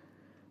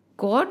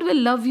 God will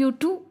love you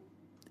too.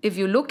 If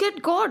you look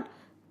at God,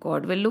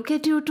 God will look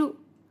at you too.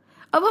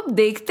 अब हम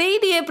देखते ही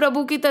नहीं है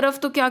प्रभु की तरफ,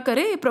 तो क्या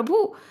करें? प्रभु,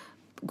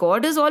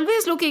 God is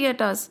always looking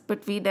at us,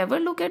 but we never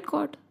look at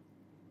God.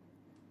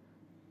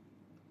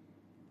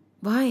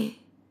 Why?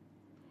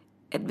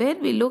 And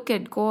when we look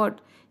at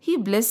God, He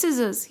blesses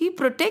us, He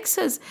protects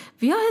us.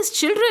 We are His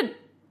children.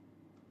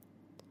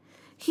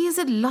 He is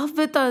in love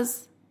with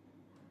us.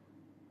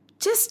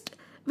 Just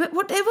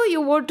whatever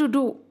you want to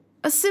do,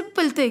 a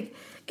simple thing.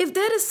 If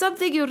there is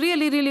something you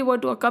really, really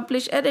want to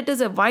accomplish and it is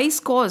a wise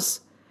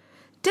cause,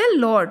 tell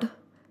Lord,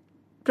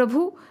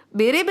 प्रभु,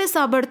 मेरे में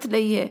सामर्थ्य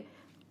नहीं है,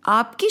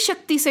 आपकी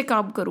शक्ति से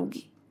काम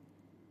करूंगी.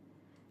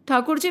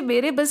 ठाकुर जी,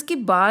 मेरे बस की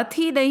बात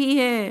ही नहीं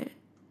है.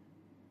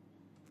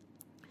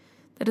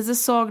 That is a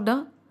song,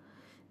 ना?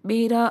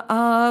 मेरा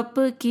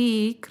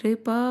आपकी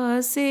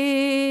कृपा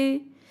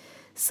से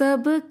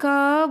सब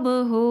काम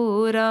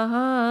हो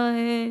रहा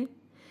है.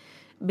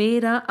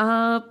 मेरा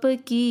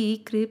आपकी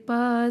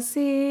कृपा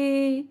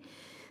से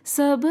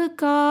सब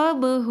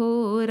काम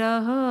हो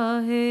रहा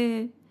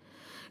है.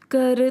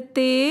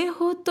 करते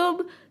हो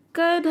तुम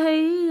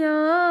कन्हैया,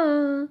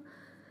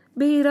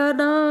 मेरा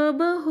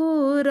नाम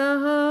हो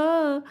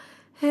रहा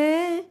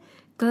है.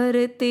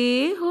 करते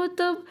हो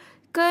तुम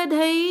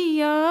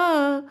कन्हैया,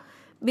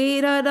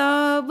 मेरा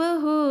नाम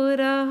हो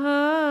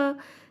रहा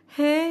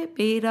है.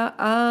 मेरा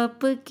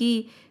आपकी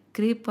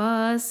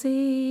कृपा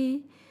से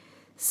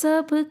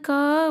सब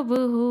काम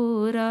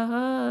हो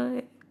रहा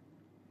है.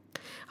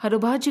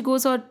 Hanuman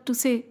goes on to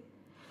say,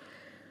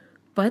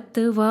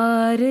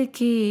 पतवार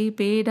के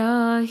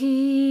बिना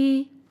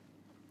ही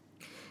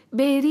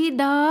मेरी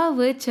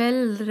नाव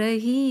चल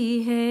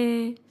रही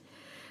है.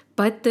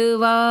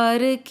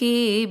 पतवार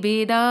के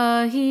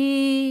बिना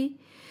ही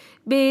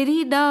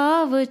मेरी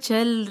नाव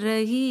चल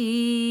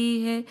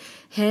रही है.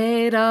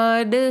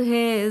 हैरान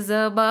है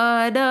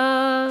ज़माना,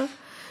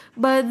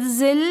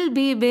 मंजिल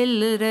भी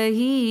मिल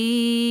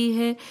रही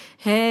है.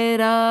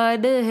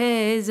 हैरान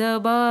है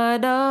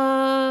ज़माना,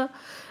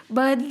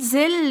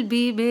 मंजिल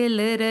भी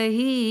मिल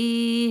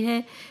रही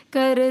है.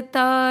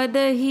 करता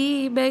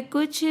नहीं मैं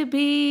कुछ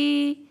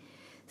भी,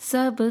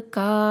 सब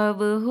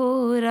काम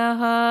हो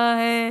रहा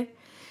है.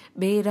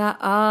 मेरा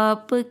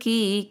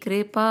आपकी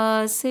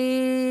कृपा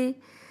से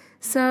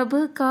सब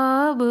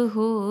काम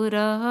हो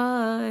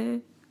रहा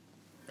है.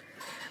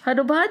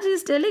 हनुमान जी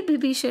इज टेलिंग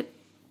विभीषण,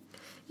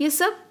 ये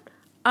सब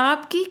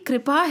आपकी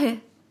कृपा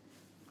है.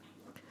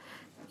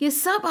 ये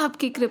सब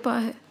आपकी कृपा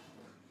है.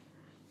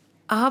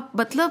 आप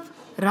मतलब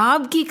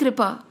राम की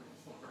कृपा.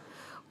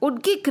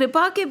 उनकी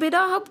कृपा के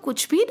बिना हम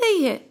कुछ भी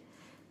नहीं है.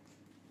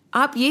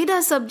 आप ये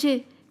ना समझे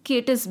कि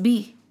it is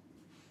me,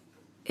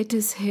 it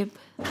is him.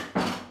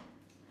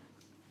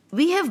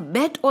 We have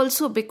met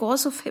also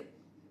because of him.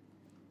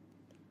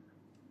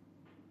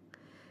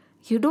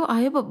 You know, I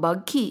am a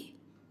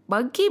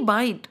monkey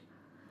mind.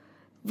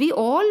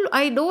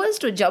 I know is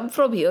to jump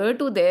from here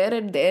to there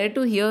and there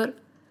to here.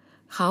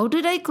 How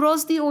did I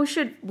cross the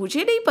ocean?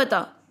 मुझे नहीं पता.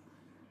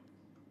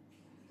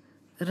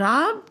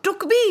 Ram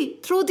took me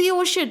through the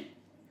ocean.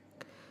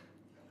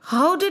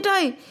 How did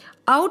I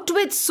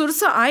outwit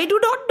Sursa? I do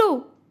not know.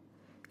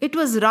 It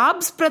was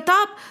Ram's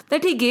pratap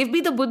that he gave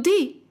me the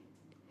buddhi.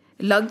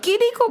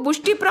 Lankini ko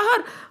mushti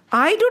prahar.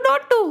 I do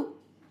not know.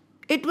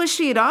 It was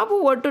Sri Ram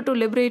who wanted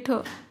to liberate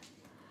her.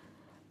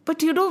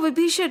 But you know,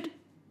 Vibhishan,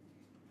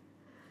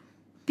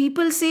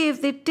 people say if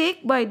they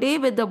take my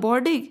name in the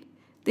morning,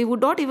 they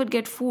would not even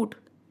get food.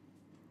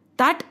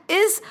 That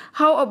is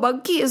how a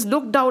monkey is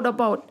looked down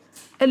upon.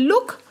 And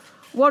look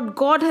what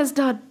God has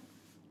done.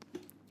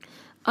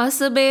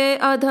 Asbe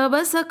अधब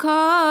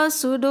सखा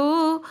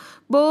सुनो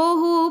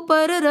बोहु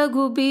पर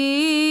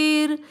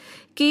रघुबीर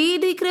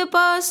कीनी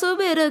कृपा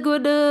सुमिर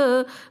गुण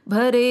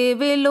भरे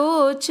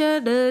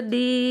विलोचन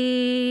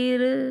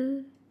नीर.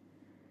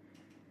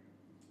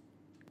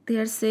 They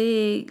are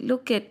saying,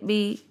 look at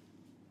me,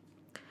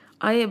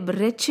 I am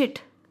wretched.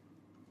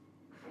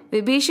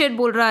 Vibhishan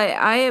बोल रहा है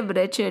I am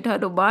wretched.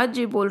 Hanuman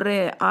ji बोल रहे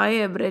हैं I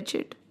am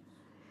wretched.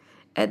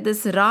 And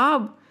this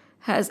Ram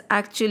has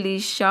actually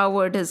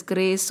showered his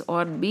grace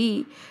on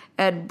me,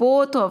 and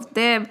both of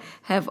them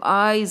have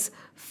eyes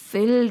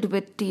filled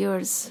with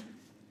tears.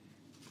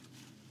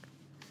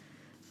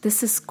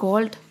 This is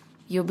called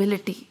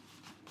humility.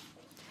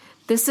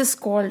 This is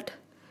called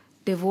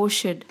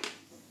devotion.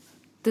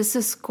 This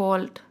is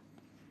called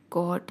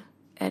God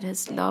and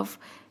His love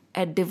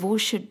and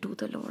devotion to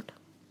the Lord.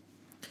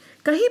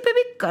 कहीं पे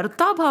भी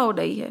कर्ता भाव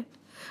नहीं है.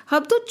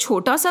 हम तो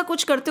छोटा सा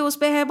कुछ करते उस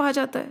पे है आ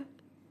जाता है.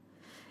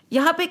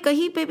 यहाँ पे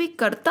कहीं पे भी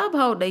कर्ता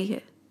भाव नहीं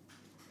है.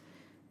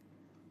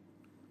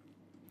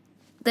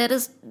 There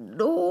is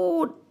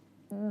no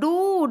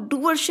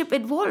doership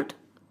involved.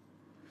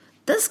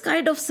 This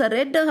kind of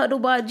surrender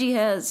Hanumanji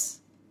has.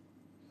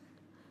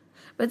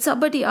 When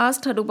somebody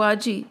asked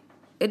Hanumanji,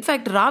 in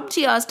fact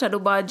Ramji asked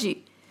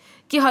Hanumanji,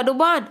 कि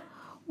Hanuman,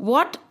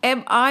 what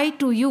am I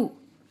to you?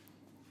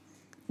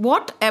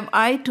 What am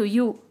I to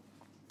you?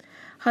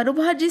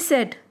 Hanumanji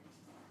said,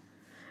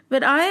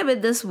 when I am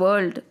in this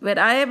world, when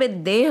I am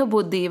in Deha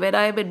Buddhi, when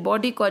I am in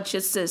body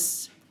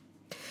consciousness,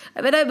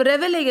 when I am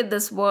reveling in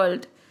this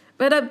world,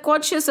 when I'm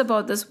conscious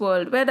about this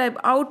world, when I'm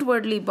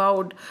outwardly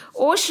bound.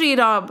 O Sri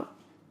Ram,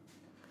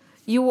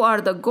 you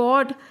are the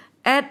God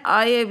and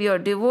I am your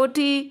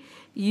devotee.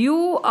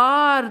 You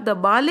are the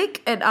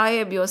Malik and I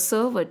am your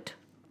servant.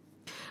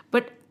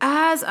 But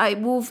as I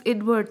move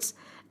inwards,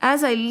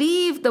 as I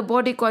leave the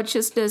body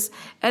consciousness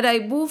and I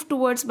move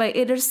towards my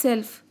inner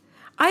self,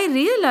 I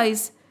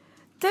realize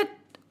that,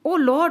 oh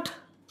Lord,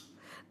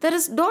 there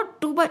is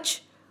not too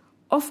much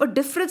of a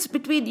difference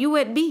between you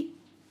and me.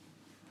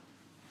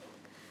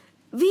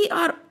 We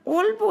are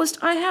almost,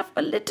 I have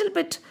a little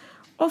bit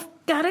of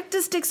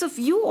characteristics of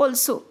you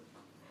also.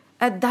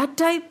 At that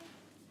time,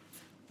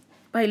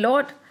 my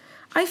Lord,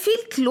 I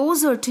feel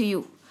closer to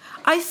you.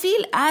 I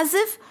feel as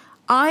if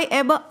I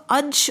am an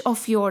ansh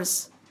of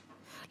yours.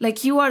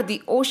 Like you are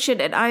the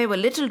ocean and I am a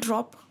little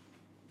drop.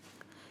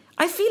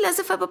 I feel as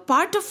if I'm a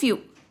part of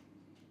you,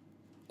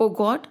 oh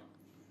God.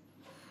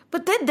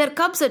 But then there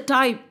comes a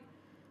time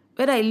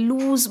when I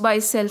lose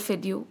myself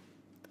in you.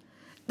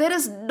 There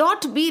is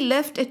not me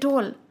left at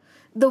all.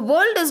 The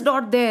world is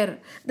not there.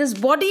 This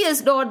body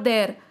is not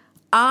there.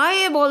 I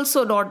am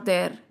also not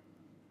there.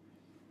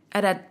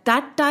 And at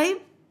that time,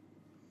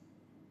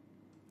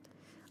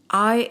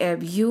 I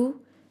am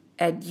you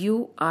and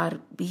you are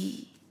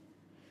me.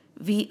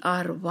 We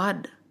are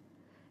one.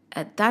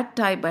 At that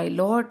time, my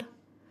Lord,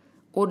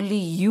 only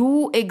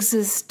you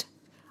exist.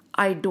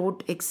 I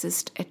don't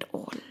exist at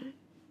all.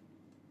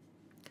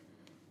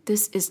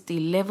 This is the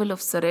level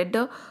of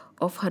surrender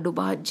of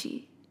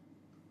Hanumanji.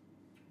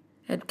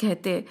 And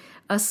कहते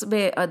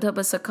असमे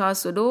अधम सखा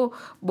सुनो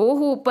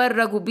मोहु पर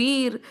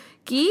रघुबीर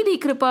कीनी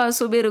कृपा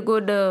सुमिर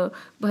गुण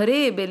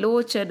भरे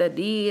बेलोचन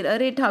नीर.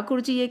 अरे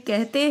ठाकुर जी ये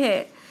कहते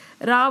हैं,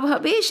 राम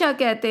हमेशा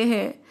कहते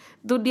हैं,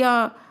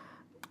 दुनिया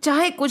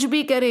चाहे कुछ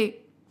भी करे,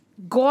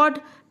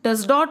 God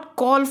does not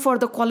call for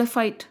the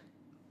qualified.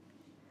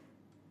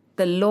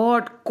 The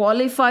Lord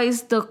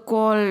qualifies the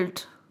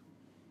called.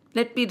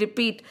 Let me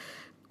repeat,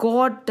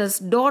 God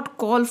does not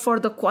call for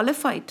the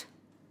qualified.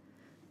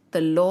 The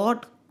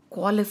Lord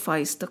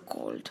qualifies the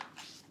called.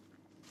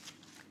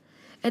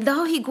 And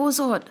now he goes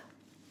on.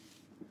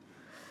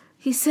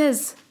 He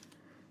says,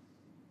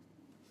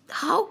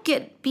 how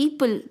can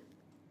people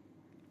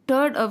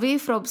turn away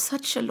from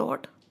such a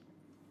Lord?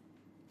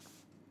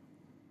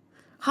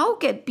 How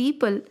can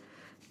people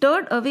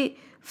turn away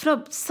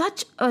from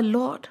such a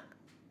Lord?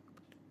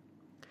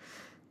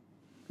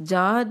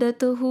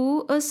 जानत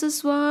हूँ अस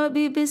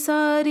स्वामी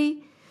बिसारी,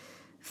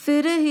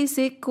 फिर ही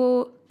से को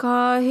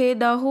काहे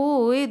ना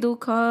होए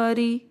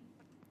दुखारी.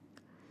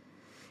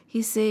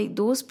 He's saying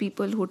those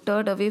people who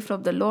turn away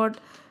from the Lord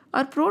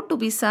are prone to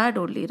be sad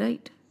only,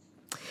 right?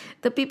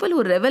 The people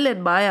who revel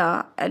in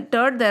Maya and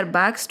turn their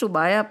backs to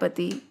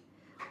Mayapati,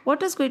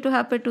 what is going to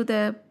happen to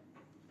them?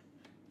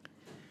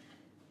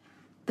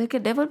 There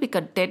can never be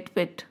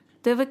contentment.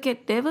 There can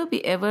never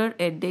be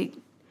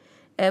ever-ending,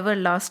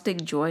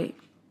 everlasting joy.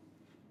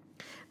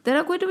 There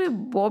are going to be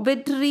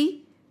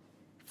momentary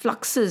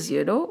fluxes,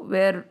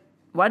 where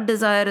one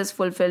desire is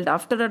fulfilled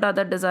after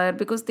another desire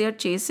because they are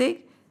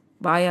chasing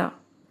Maya.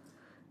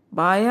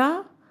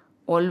 Maya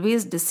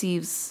always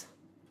deceives.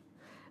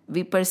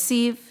 We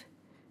perceive,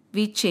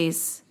 we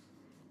chase.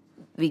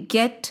 We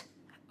get,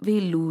 we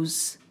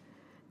lose.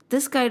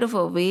 This kind of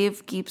a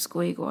wave keeps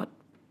going on.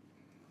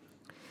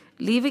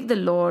 Leaving the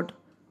Lord,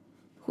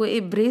 who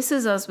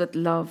embraces us with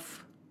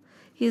love.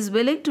 He is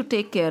willing to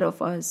take care of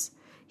us.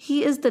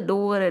 He is the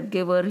knower and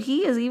giver.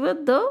 He is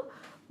even the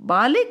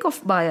Malik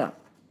of Maya.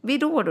 We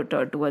don't want to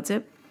turn towards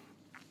him.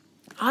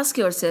 Ask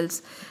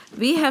yourselves,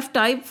 we have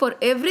time for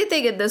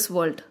everything in this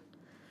world.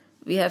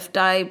 We have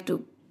time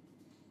to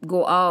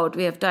go out.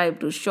 We have time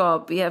to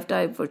shop. We have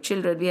time for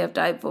children. We have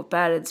time for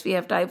parents. We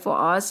have time for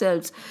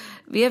ourselves.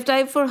 We have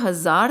time for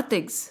hazard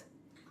things.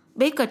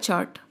 Make a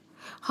chart.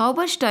 How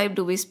much time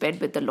do we spend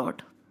with the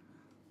Lord?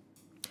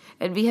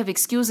 And we have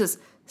excuses.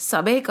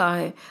 समय कहाँ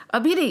है?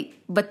 अभी नहीं,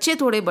 बच्चे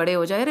थोड़े बड़े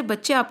हो जाए. अरे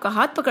बच्चे आपका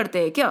हाथ पकड़ते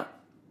हैं क्या?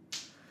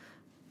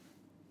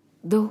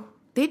 No,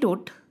 they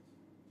don't.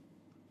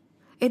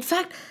 In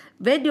fact,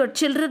 when your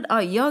children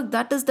are young,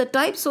 that is the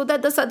time so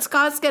that the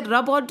sanskars can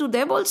rub on to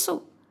them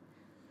also.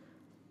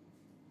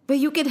 Where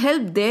you can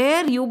help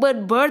their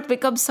human birth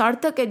become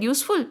sarthak and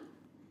useful.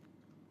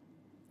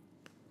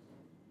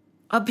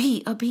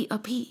 Abhi.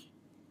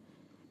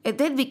 And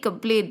then we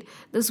complain,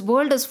 this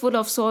world is full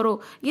of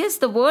sorrow. Yes,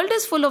 the world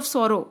is full of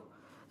sorrow.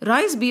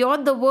 Rise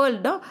beyond the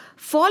world, no?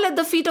 Fall at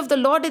the feet of the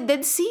Lord and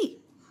then see.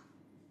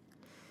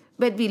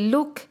 When we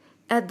look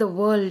at the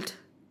world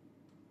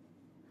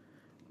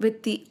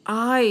with the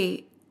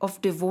eye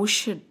of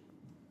devotion,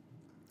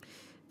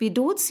 we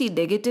don't see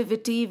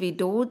negativity, we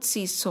don't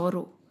see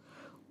sorrow.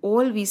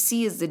 All we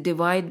see is the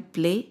divine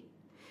play.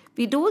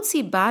 We don't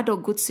see bad or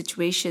good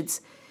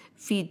situations.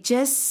 We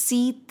just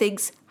see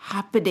things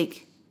happening.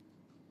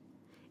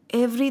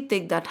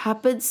 Everything that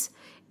happens,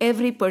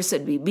 every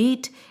person we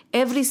meet,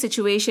 every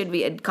situation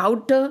we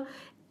encounter,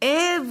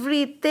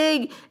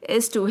 everything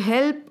is to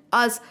help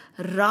us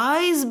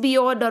rise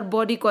beyond our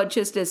body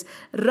consciousness,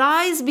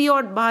 rise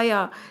beyond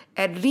Maya,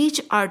 and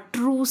reach our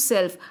true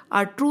self.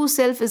 Our true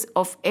self is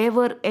of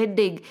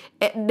never-ending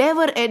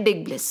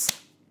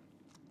bliss.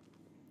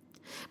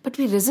 But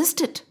we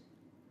resist it.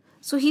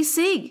 So he's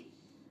saying,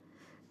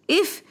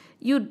 if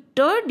you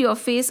turn your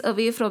face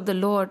away from the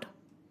Lord,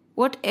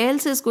 what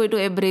else is going to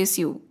embrace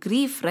you?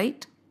 Grief,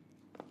 right?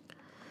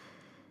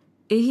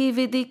 Ehi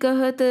vidhi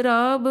kahat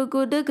Ram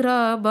gud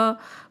grama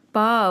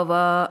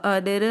pava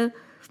anir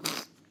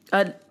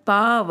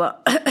pava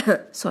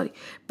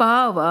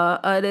pava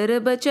anir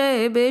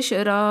bachay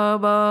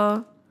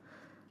bishrama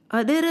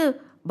anir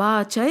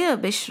bachay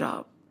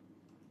bishram.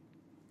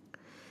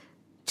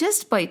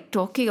 Just by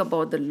talking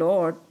about the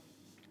Lord,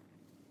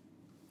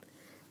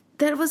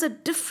 there was a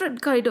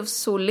different kind of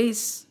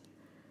solace,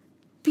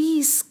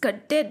 peace,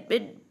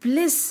 contentment,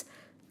 bliss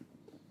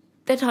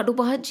that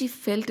Hanumanji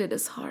felt in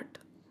his heart.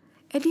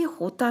 And ये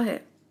होता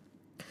है.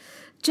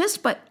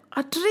 Just by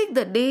uttering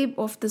the name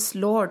of this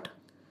Lord,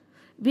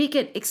 we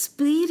can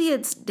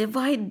experience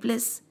divine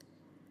bliss.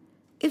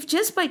 If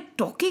just by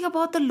talking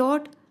about the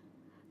Lord,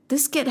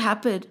 this can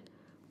happen,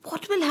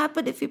 what will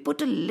happen if we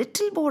put a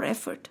little more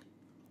effort?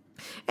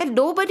 And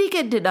nobody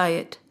can deny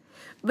it.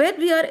 When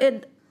we are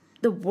in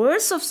the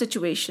worst of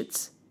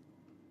situations,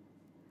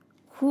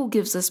 who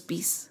gives us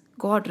peace?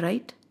 God,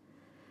 right?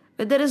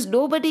 When there is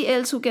nobody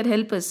else who can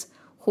help us,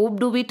 whom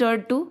do we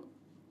turn to?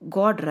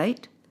 God,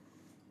 right?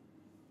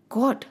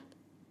 God.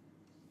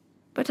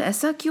 But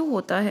ऐसा क्यों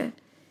होता है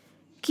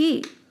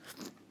कि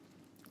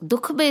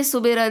दुख में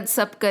सुमिरन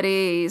सब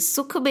करे,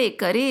 सुख में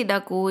करे ना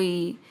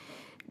कोई,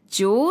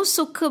 जो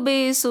सुख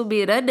में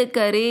सुमिरन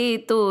करे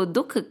तो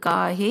दुख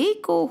काहे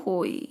को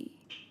होई.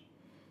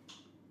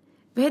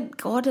 When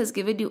God has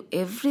given you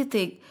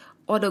everything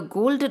on a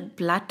golden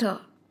platter,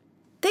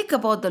 think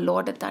about the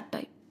Lord at that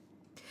time.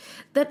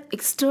 That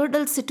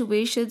external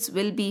situations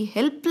will be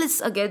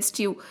helpless against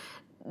you.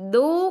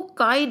 No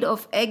kind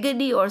of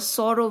agony or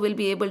sorrow will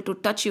be able to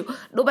touch you,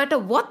 no matter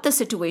what the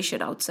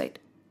situation outside.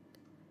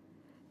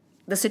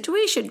 The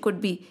situation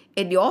could be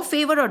in your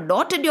favor or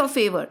not in your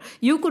favor.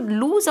 You could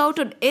lose out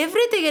on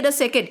everything in a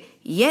second,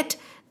 yet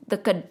the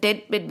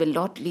contentment will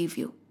not leave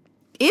you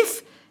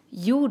if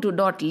you do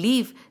not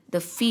leave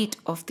the feet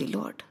of the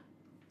Lord.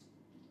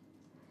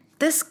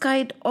 This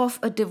kind of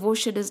a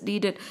devotion is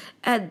needed,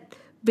 and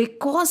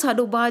because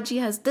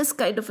Hanumanji has this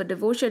kind of a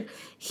devotion,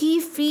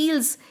 he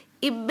feels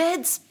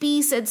immense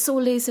peace and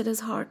solace in his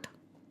heart.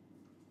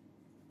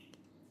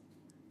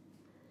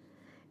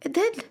 And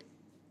then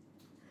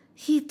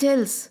he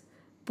tells,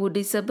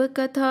 Puni sab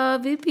katha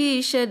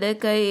vibhishan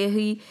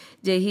kahi,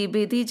 jahi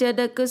vidhi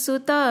janak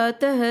suta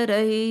tah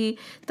rahi,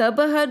 tab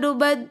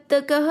Hanumant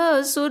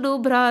kaha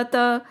sunu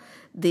bhrata,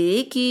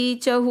 dekhi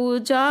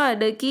chahu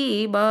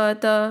Janaki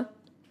mata.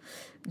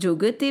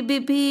 Jugati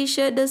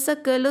vibhishan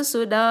sakal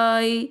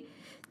sunai,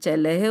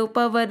 chalehe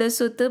pavan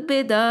sut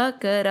bida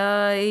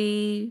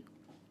karai.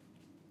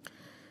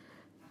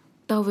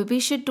 Now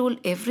Vibhishan told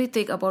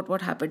everything about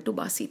what happened to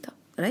Ma Sita,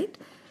 right?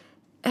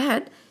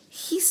 And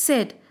he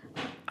said,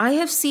 I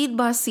have seen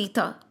Ma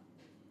Sita.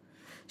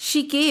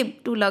 She came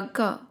to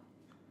Lanka.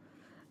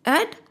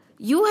 And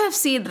you have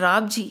seen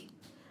Ramji.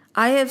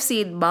 I have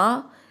seen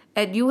Ma,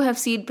 and you have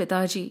seen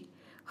Pitaji.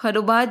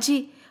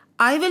 Hanumanji,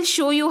 I will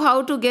show you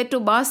how to get to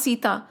Ma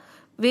Sita.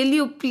 Will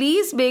you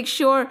please make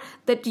sure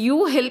that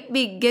you help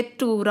me get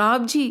to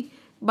Ramji,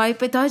 my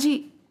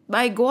Pitaji,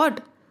 my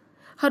God?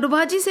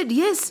 Hanumanji said,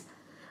 yes,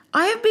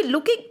 I have been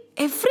looking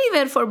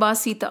everywhere for Ma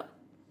Sita,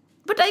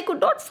 but I could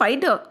not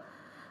find her.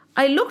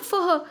 I looked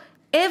for her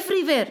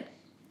everywhere.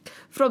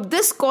 From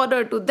this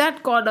corner to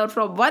that corner,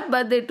 from one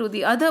mandir to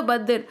the other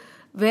mandir.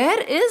 Where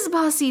is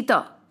Ma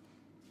Sita?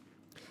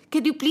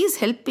 Can you please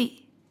help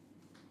me?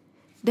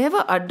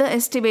 Never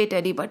underestimate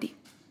anybody.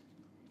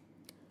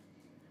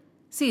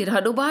 See,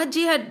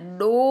 Hanumanji had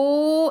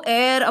no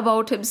air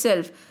about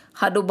himself.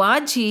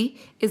 Hanumanji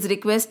is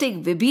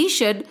requesting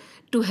Vibhishan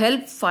to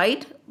help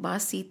find Ma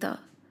Sita.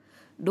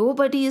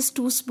 Nobody is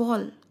too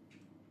small.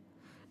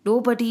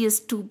 Nobody is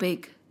too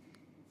big.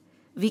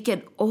 We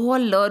can all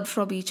learn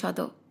from each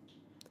other.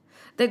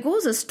 There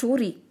goes a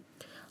story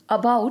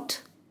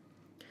about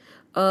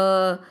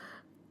one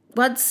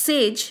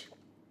sage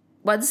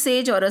or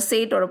a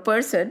saint or a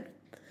person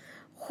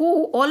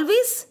who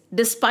always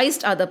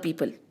despised other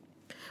people,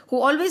 who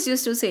always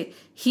used to say,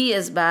 he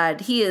is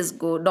bad, he is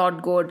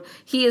not good,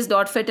 he is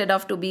not fit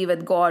enough to be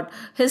with God.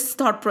 His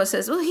thought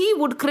process, he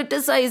would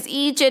criticize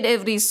each and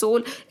every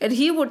soul, and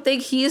he would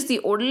think he is the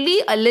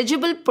only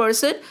eligible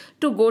person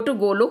to go to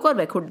Golok or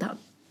Vaikunth Dham.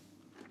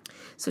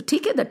 So,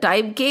 the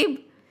time came,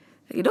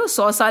 100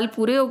 saal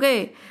pure ho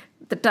gaye,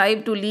 the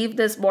time to leave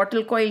this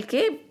mortal coil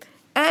came,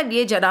 and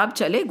ye janab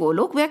chale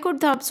Golok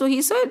Vaikunth Dham. So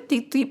he said,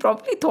 he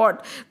probably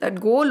thought that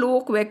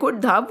Golok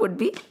Vaikunth Dham would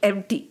be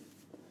empty.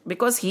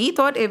 Because he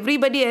thought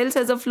everybody else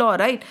has a flaw,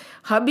 right?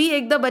 हम ही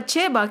एकदम अच्छे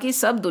हैं, बाकी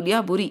सब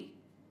दुनिया बुरी.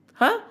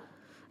 हाँ?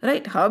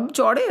 Right? हम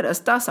चौड़े,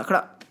 रास्ता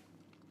सकड़ा.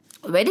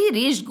 When he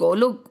reached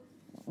Golok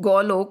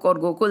or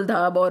Gokul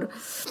Dham, or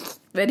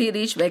when he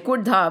reached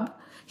Vaikunth Dham,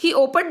 He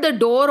opened the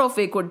door of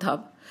Vaikuntha.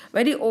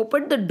 When he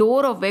opened the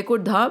door of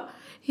Vaikuntha,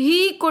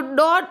 he could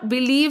not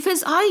believe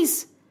his eyes.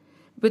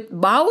 With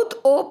mouth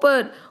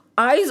open,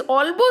 eyes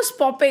almost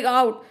popping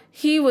out,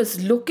 he was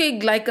looking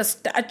like a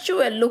statue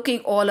and looking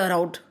all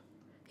around.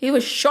 He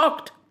was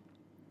shocked.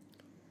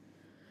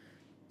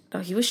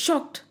 Now he was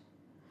shocked.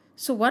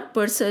 So one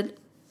person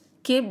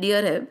came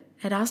near him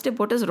and asked him,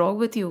 "What is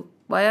wrong with you?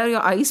 Why are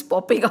your eyes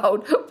popping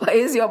out? Why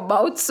is your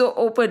mouth so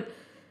open?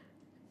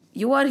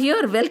 You are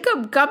here.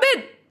 Welcome. Come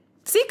in.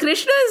 See,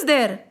 Krishna is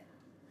there."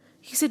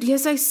 He said,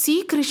 "Yes, I see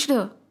Krishna.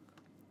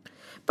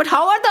 But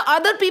how are the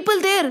other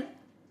people there?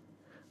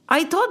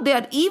 I thought they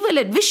are evil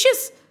and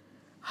vicious.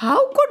 How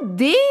could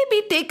they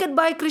be taken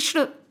by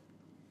Krishna?"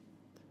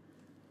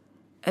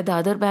 And the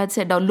other man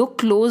said, "Now look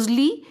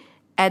closely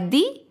at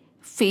the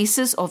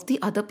faces of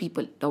the other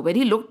people." Now when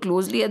he looked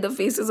closely at the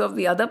faces of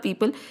the other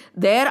people,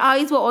 their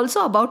eyes were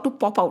also about to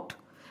pop out.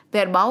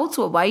 Their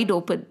mouths were wide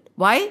open.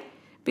 Why?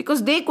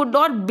 Because they could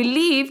not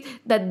believe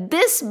that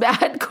this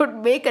man could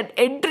make an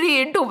entry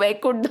into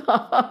Vaikuntha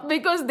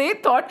because they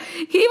thought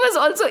he was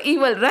also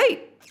evil,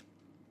 right?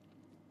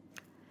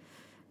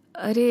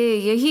 अरे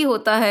यही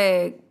होता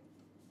है,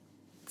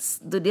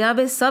 दुनिया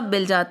में सब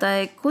मिल जाता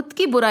है, खुद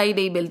की बुराई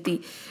नहीं मिलती.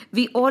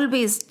 We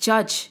always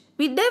judge.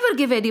 We never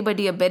give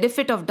anybody a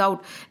benefit of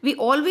doubt. We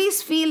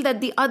always feel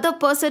that the other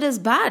person is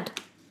bad.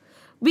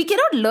 We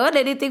cannot learn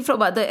anything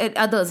from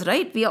others,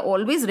 right? We are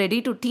always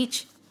ready to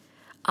teach.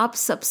 आप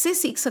सबसे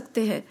सीख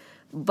सकते हैं,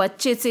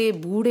 बच्चे से,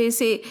 बूढ़े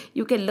से.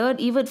 You can learn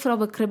even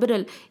from a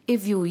criminal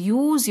if you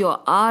use your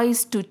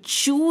eyes to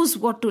choose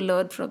what to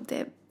learn from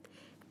them.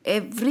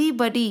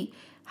 Everybody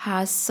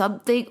has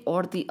something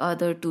or the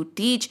other to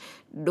teach.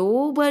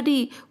 Nobody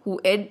who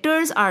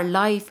enters our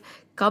life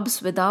comes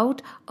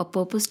without a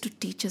purpose to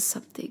teach us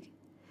something.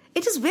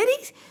 It is very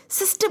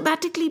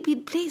systematically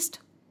been placed.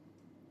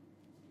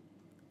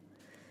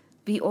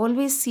 We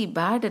always see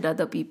bad in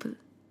other people.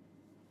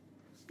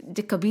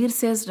 The Kabir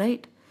says,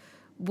 right?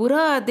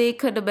 बुरा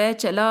देखन मैं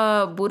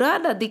चला, बुरा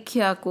न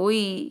दिखया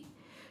कोई.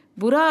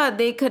 बुरा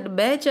देखन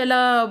मैं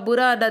चला,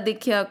 बुरा न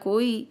दिखया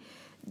कोई.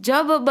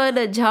 जब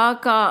मन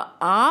झाका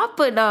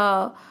आपना,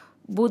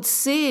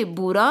 मुझसे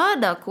बुरा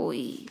न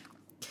कोई.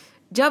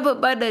 जब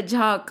मन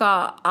झाका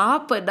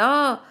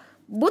आपना,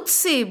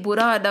 मुझसे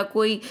बुरा न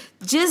कोई.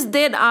 जिस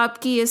दिन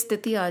आपकी ये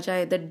स्थिति आ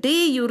जाए, the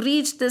day you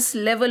reach this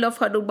level of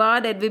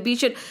Hanuman and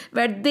Vibhishan,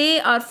 where they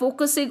are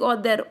focusing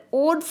on their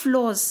own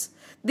flaws,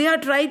 they are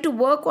trying to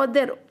work on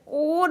their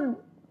own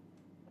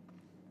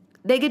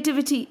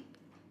negativity,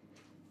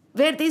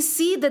 where they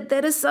see that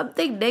there is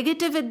something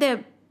negative in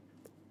them,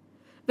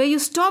 where you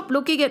stop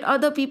looking at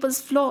other people's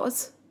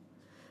flaws,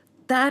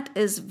 that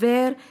is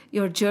where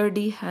your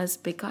journey has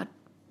begun.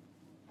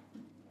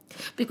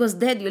 Because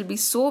then you'll be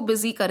so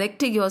busy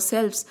correcting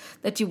yourselves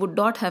that you would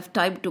not have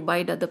time to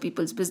mind other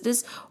people's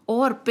business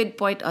or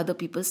pinpoint other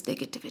people's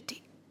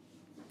negativity.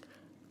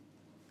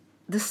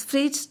 This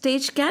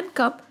stage can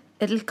come,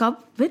 it'll come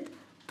with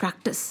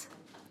practice.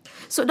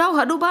 So now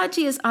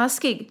Hanumanji is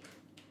asking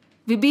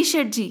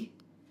Vibhishan ji,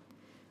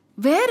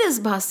 where is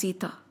Ma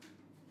Sita?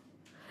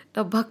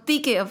 The Bhakti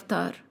ke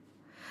avatar,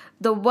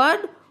 the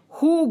one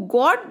who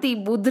got the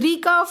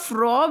mudrika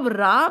from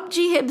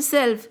Ramji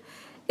himself,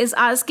 is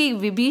asking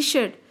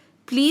Vibhishan,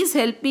 please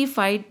help me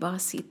find Ma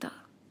Sita.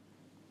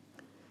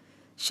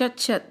 Shat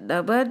Shat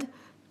Naman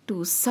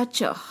to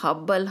such a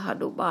humble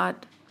Hanuman.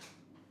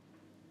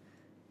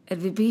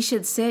 And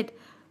Vibhishan said,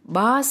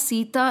 Ma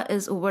Sita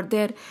is over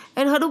there.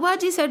 And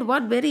Hanumanji said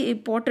one very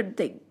important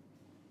thing.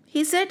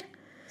 He said,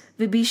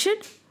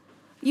 Vibhishan,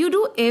 you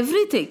do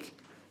everything.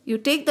 You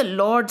take the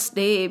Lord's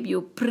name,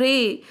 you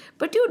pray,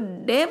 but you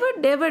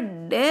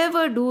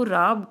never do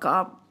Ram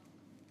Kaam.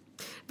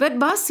 When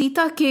Ma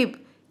Sita came,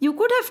 you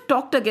could have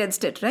talked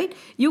against it, right?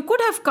 You could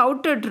have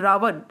countered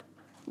Ravan.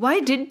 Why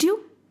didn't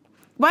you?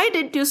 Why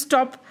didn't you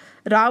stop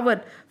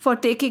Ravan for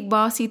taking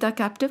Ma Sita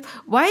captive?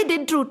 Why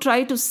didn't you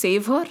try to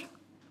save her?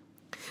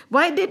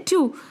 Why didn't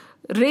you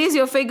raise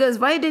your fingers?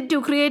 Why didn't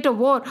you create a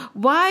war?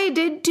 Why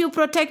didn't you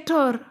protect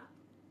her?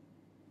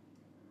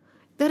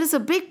 There is a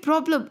big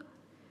problem.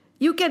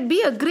 You can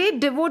be a great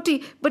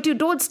devotee, but you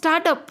don't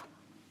stand up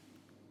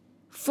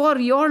for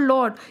your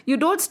Lord. You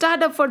don't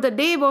stand up for the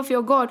name of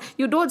your God.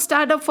 You don't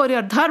stand up for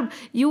your dharma.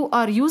 You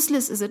are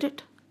useless, isn't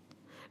it?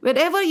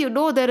 Whenever you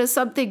know there is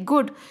something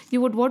good,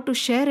 you would want to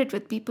share it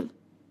with people.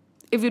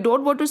 If you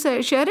don't want to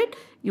share it,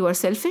 you are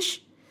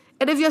selfish.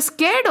 And if you're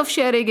scared of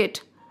sharing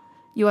it,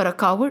 you are a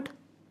coward.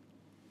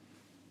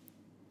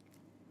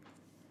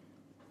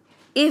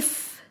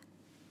 If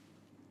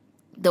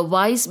the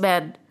wise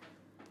man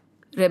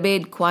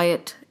remained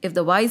quiet, if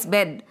the wise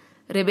men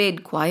remain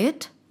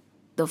quiet,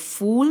 the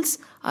fools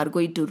are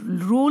going to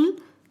rule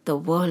the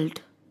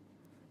world.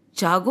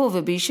 Jago,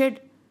 Vibhishan.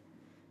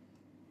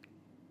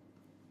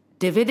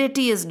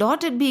 Divinity is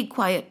not in being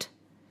quiet.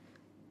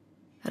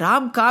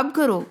 Ram kaam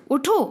karo,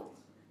 utho.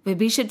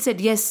 Vibhishan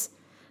said, yes.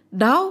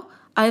 Now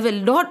I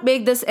will not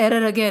make this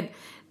error again.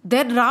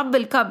 Then Ram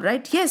will come,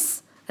 right?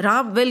 Yes,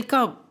 Ram will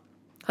come.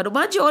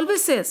 Hanumanji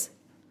always says,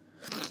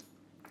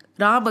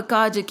 Ram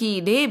काज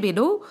कीने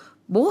बिनु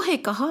मोहे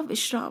कहाँ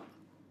विश्राम.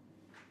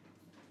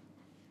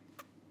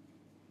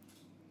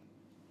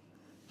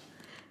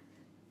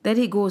 Then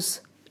he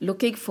goes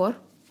looking for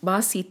Ma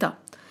Sita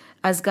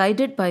as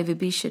guided by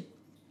Vibhishan.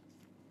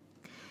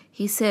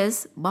 He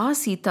says Ma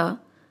Sita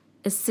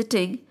is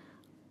sitting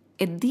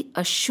in the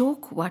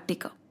Ashok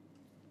Vatika.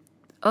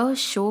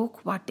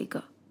 Ashok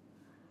Vatika.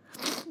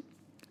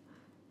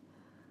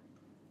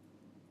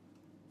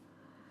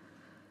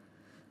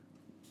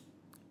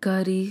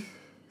 Kari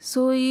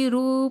सोई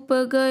रूप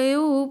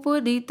गयो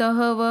पुनितः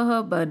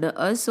वह बन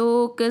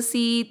अशोक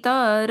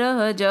सीता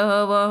रह जह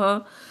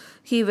वह.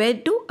 He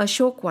went to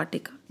Ashok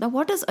Vatika. Now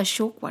what is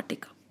Ashok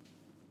Vatika?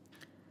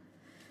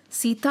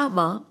 Sita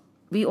Ma,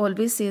 we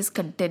always say is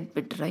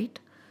contentment, right?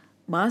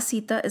 Ma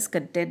Sita is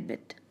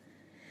contentment.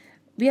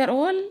 We are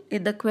all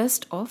in the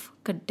quest of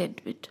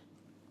contentment.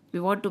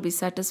 We want to be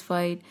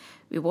satisfied.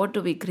 We want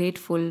to be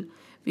grateful.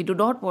 We do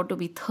not want to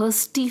be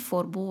thirsty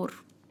for more.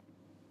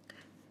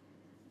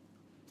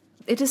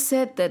 It is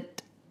said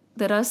that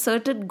there are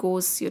certain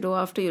ghosts,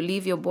 after you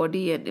leave your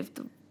body, and if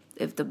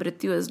the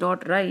mrityu is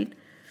not right,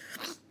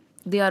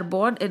 they are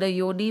born in a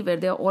yoni where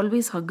they are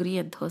always hungry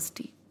and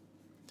thirsty.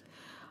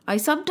 I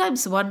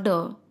sometimes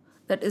wonder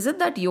that isn't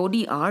that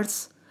yoni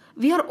ours?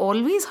 We are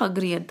always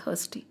hungry and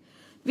thirsty.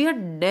 We are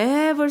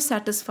never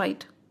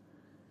satisfied.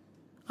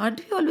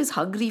 Aren't we always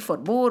hungry for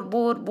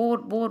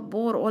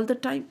more all the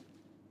time?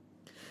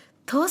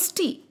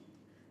 Thirsty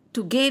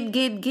to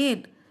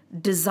gain.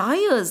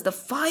 Desires, the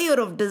fire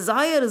of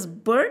desire is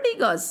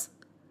burning us.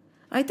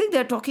 I think they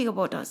are talking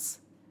about us.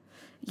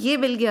 ये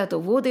मिल गया तो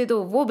वो दे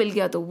दो, वो मिल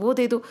गया तो वो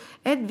दे दो.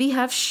 And we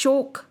have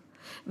shok.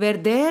 Where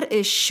there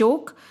is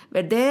shok,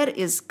 where there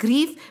is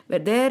grief, where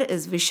there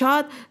is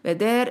vishad, where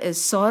there is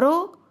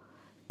sorrow,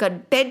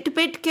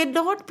 contentment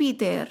cannot be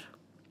there.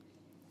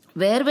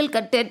 Where will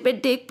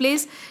contentment take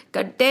place?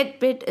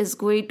 Contentment is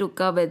going to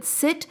come and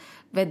sit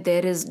when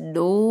there is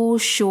no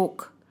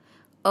shok.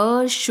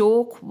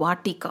 Ashok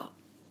Vatika.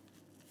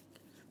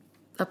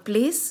 A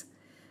place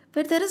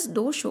where there is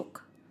no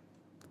shok,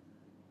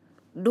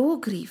 no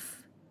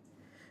grief,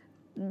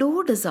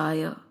 no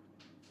desire,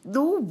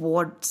 no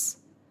wants,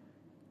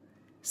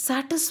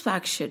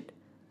 satisfaction,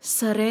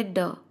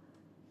 surrender.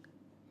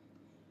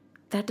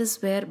 That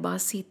is where Ma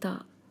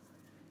Sita,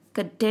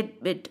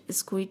 contentment,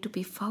 is going to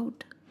be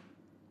found.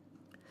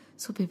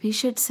 So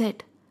Vibhishan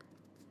said,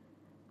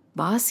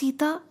 Ma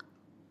Sita,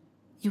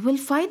 you will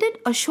find in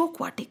Ashok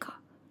Vatika.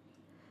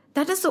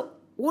 That is the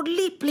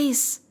only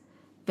place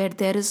where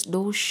there is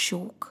no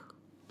shok.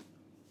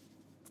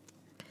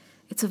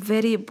 It's a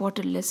very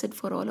important lesson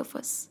for all of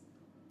us.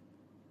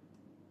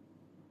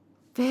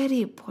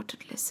 Very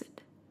important lesson.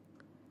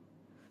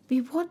 We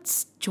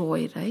want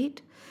joy,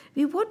 right?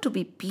 We want to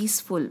be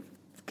peaceful.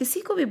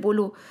 किसी को भी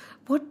बोलो,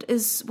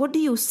 what do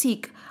you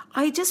seek?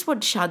 I just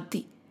want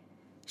shanti.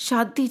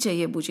 शांति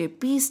चाहिए मुझे,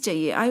 peace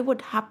चाहिए. I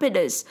want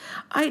happiness.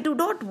 I do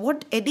not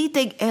want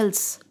anything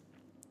else.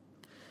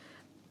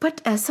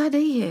 But ऐसा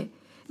नहीं है.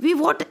 We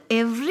want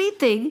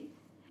everything,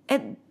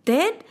 and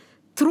then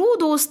through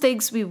those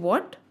things we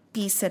want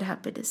peace and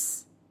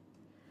happiness.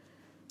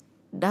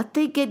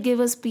 Nothing can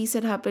give us peace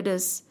and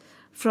happiness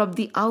from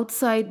the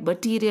outside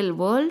material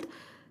world.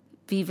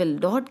 We will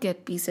not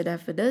get peace and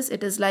happiness.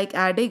 It is like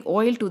adding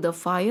oil to the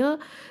fire.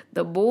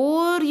 The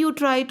more you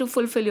try to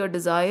fulfill your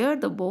desire,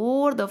 the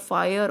more the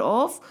fire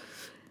of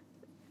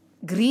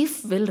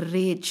grief will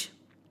rage.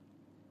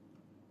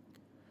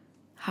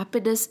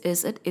 Happiness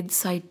is an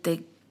inside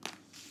thing.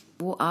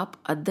 वो आप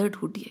अंदर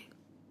ढूंढिए.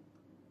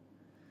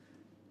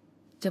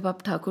 जब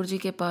आप ठाकुर जी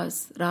के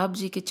पास, राम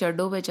जी के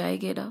चरणों में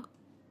जाएंगे ना,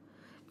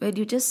 when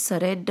you just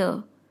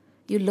surrender,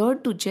 you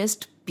learn to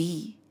just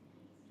be.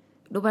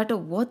 No matter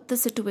what the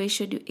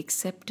situation, you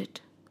accept it.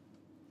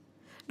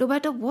 No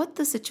matter what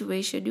the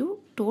situation,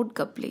 you don't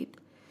complain.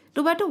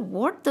 No matter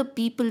what the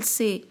people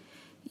say,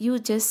 you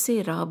just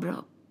say Ram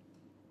Ram.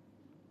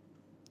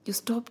 You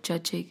stop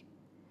judging.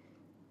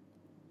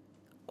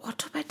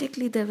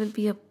 Automatically there will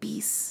be a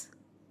peace.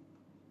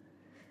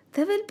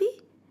 There will be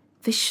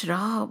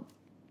Vishram.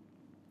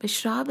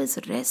 Vishram is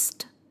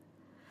rest.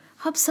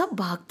 हम सब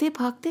भागते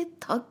भागते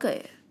थक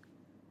गए.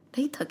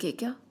 नहीं थके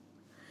क्या?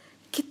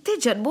 कितने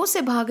जन्मों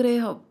से भाग रहे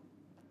हम.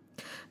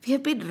 We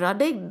have been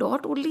running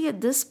not only at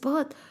this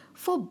birth,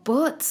 for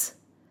births.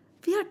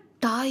 We are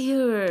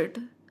tired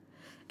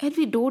and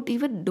we don't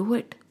even know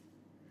it.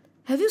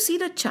 Have you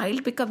seen a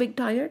child becoming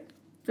tired?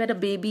 When a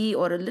baby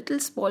or a little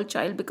small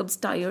child becomes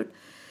tired,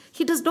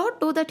 he does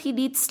not know that he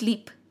needs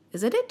sleep,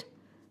 isn't it?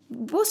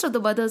 Most of the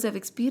mothers have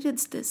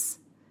experienced this.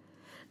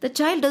 The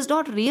child does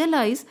not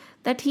realize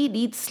that he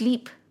needs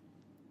sleep.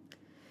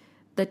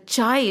 The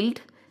child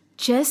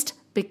just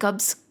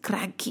becomes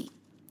cranky.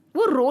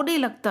 वो रोने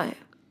लगता है.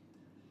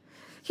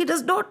 He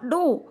does not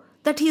know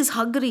that he is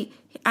hungry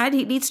and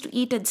he needs to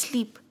eat and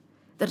sleep.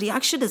 The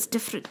reaction is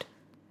different.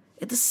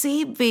 In the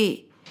same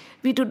way,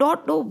 we do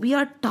not know we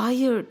are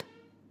tired.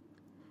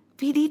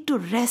 We need to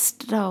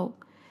rest now.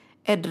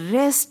 And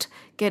rest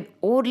can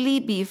only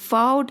be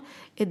found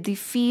in the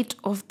feet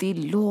of the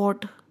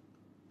Lord.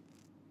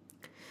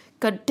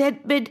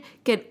 Contentment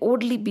can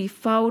only be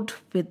found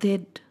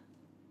within.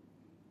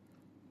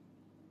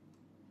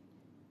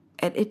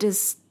 And it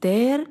is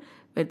there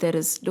where there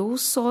is no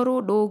sorrow,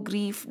 no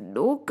grief,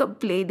 no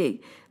complaining,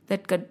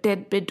 that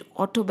contentment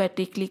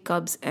automatically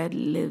comes and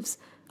lives.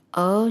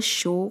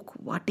 Ashok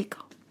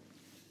Vatika.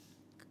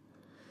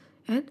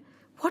 And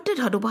what did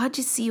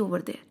Hanumanji see over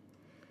there?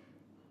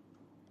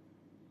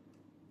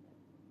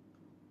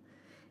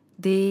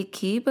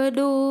 देखी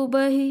बनो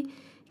बही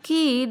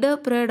कीन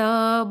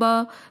प्रणामा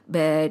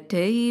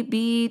बैठई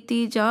बीती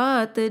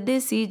जात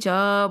निसी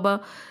जामा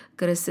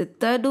कृस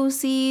तनु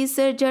शीस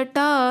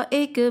जटा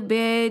एक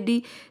बैनी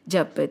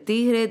जपति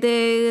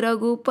हृदय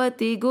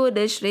रघुपति गुण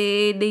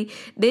श्रेणी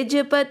निज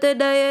पत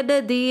नयन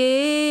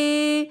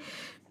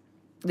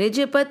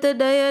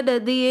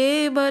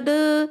दिए मन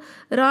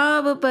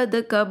राम पद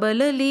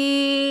कमल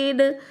लीन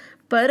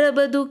परम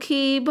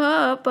दुखी भा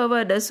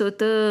पवन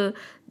सुत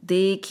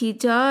देखी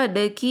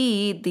जानकी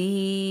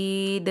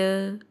दीन.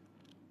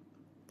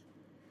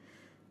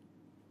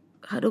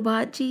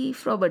 Hanumanji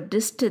from a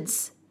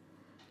distance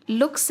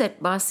looks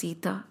at Ma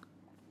Sita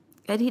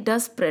and he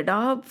does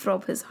pranam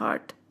from his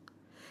heart.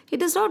 He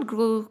does not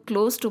go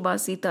close to Ma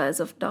Sita as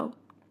of now.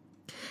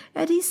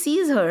 And he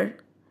sees her.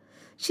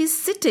 She's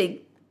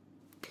sitting.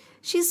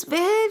 She's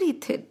very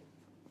thin,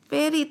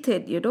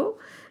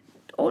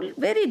 all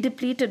very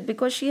depleted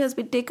because she has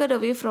been taken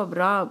away from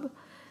Ram.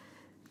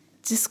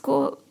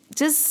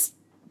 जिस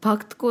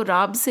भक्त को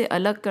राम से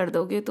अलग कर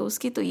दोगे तो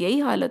उसकी तो यही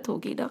हालत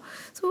होगी ना.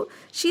 So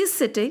she is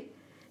sitting.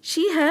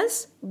 She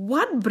has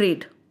one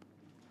braid,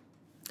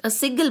 a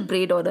single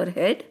braid on her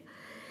head,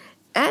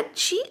 and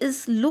she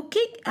is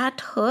looking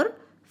at her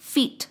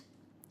feet.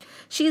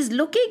 She is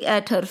looking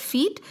at her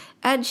feet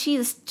and she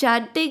is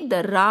chanting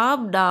the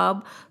Ram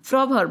Naam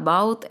from her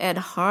mouth and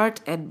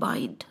heart and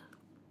mind.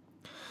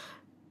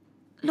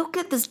 Look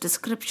at this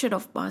description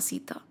of Ma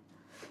Sita.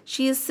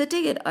 She is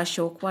sitting in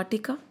Ashok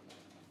Vatika,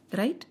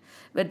 right?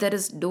 Where there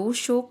is no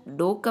shok,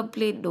 no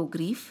complaint, no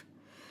grief.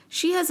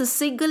 She has a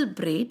single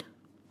braid.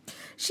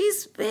 She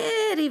is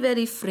very,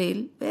 very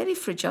frail, very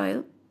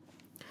fragile.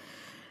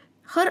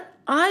 Her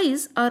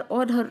eyes are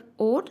on her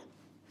own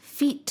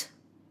feet.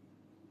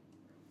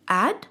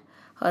 And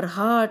her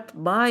heart,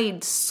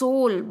 mind,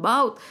 soul,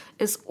 mouth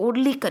is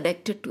only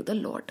connected to the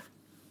Lord.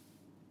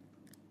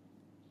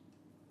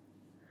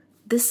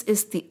 This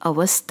is the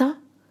avastha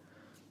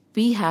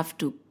we have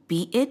to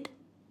be in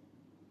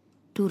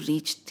to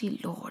reach the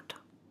Lord.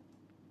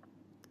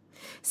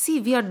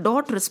 See, we are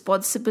not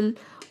responsible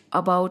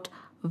about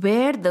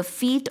where the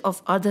feet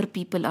of other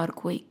people are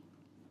going.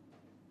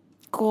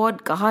 कौन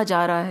कहाँ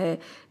जा रहा है,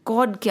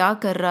 कौन क्या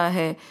कर रहा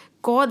है,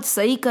 कौन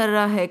सही कर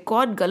रहा है,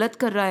 कौन गलत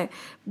कर रहा है.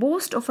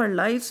 Most of our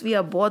lives we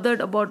are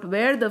bothered about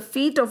where the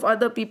feet of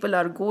other people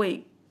are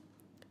going.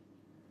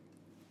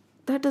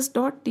 That is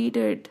not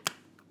needed.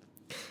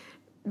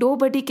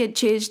 Nobody can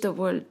change the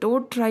world.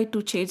 Don't try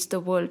to change the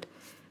world.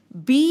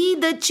 Be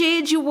the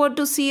change you want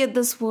to see in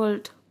this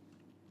world.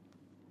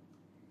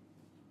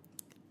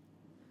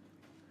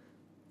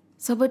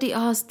 Somebody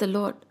asked the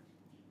Lord,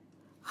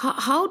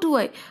 how do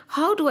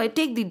I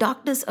take the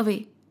darkness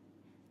away?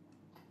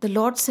 The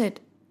Lord said,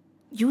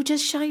 you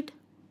just shine.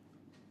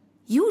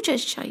 You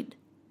just shine.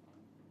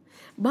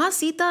 Ma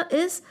Sita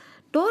is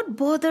not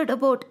bothered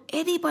about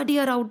anybody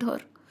around her.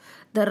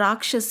 The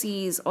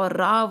Rakshasis or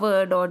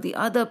Ravan or the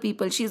other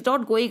people. She's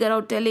not going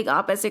around telling,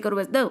 aap aise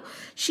karo. No,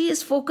 she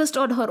is focused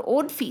on her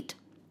own feet.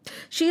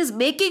 She is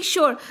making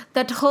sure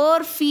that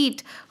her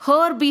feet,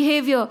 her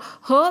behavior,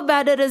 her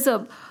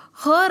mannerism,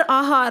 her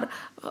ahar,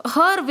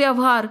 her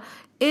vyavhar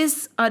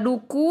is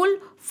anukul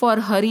for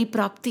Hari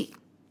Prapti.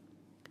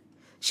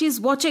 She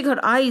is watching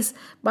her eyes.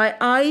 My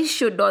eyes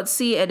should not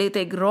see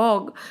anything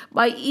wrong.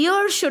 My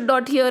ears should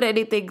not hear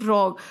anything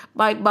wrong.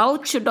 My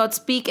mouth should not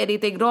speak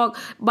anything wrong.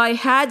 My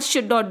hands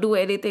should not do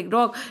anything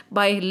wrong.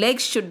 My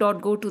legs should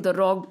not go to the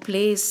wrong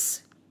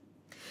place.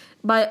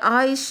 My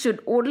eyes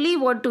should only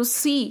want to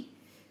see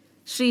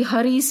Sri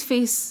Hari's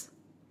face,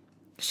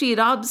 Sri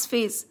Ram's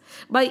face.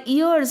 My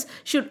ears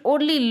should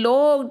only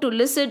long to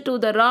listen to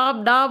the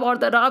Ram Naam or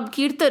the Ram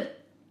Kirtan.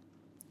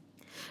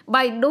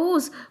 My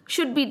nose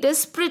should be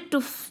desperate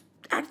to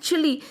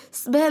actually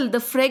smell the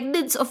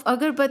fragrance of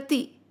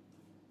agarbatti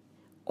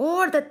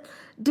or the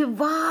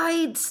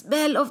divine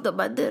smell of the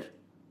mandir.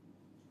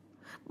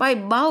 My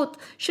mouth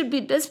should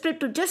be desperate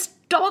to just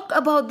talk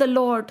about the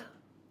Lord.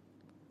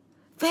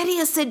 Very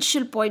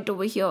essential point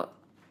over here.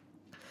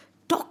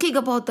 Talking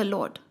about the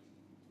Lord.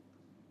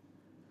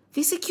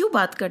 वैसे क्यों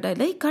बात करना है?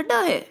 नहीं करना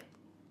है.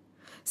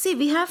 See,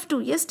 we have to.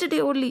 Yesterday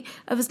only,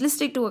 I was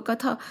listening to a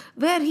katha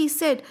where he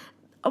said,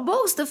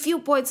 amongst the few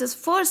points is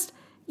first,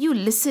 you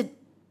listen.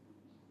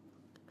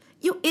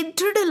 You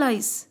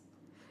internalize.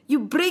 You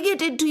bring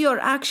it into your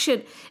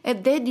action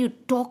and then you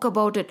talk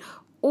about it.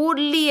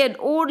 Only and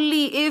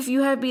only if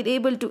you have been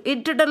able to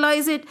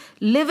internalize it,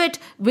 live it,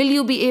 will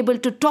you be able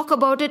to talk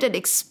about it and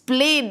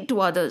explain to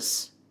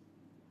others.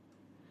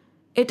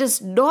 It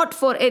is not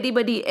for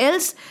anybody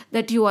else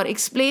that you are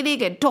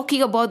explaining and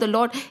talking about the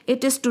Lord.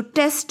 It is to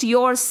test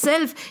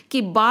yourself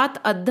कि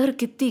बात अंदर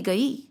कितनी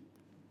गई.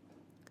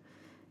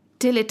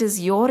 Till it is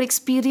your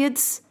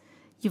experience,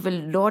 you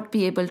will not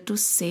be able to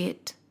say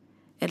it.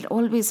 And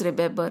always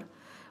remember,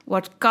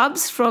 what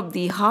comes from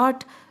the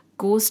heart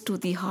goes to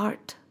the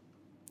heart.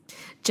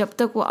 जब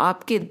तक वो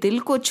आपके दिल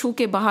को छू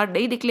के बाहर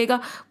नहीं निकलेगा,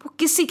 वो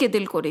किसी के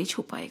दिल को नहीं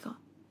छू पाएगा.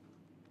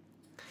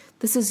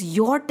 This is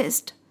your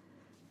test.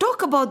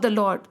 Talk about the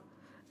Lord.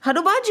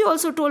 Hanuman ji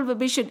also told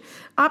Vibhishan,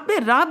 आपने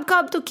राम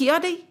काम तो किया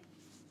नहीं.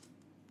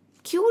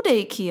 क्यों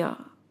नहीं किया?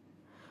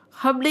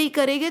 हम नहीं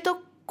करेंगे तो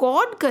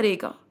कौन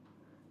करेगा?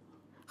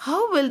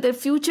 How will the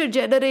future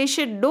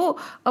generation know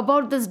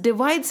about this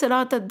divine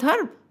Sanatan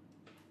Dharma?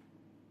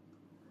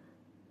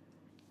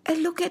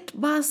 And look at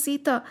Ma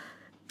Sita.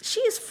 She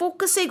is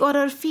focusing on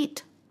her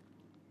feet.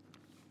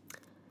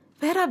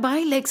 Where are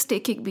my legs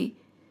taking me?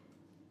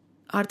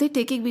 Are they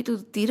taking me to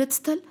Tirath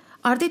Sthal?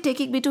 Are they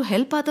taking me to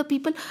help other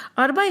people?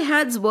 Are my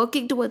hands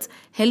working towards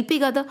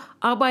helping other?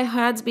 Are my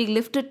hands being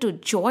lifted to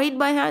join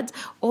my hands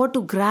or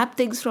to grab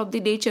things from the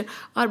nature?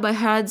 Are my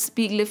hands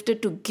being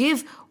lifted to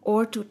give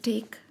or to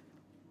take?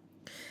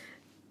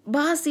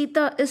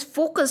 Mahasita is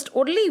focused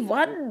only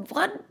one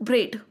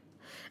braid.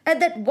 And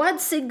that one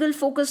single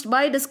focused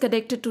mind is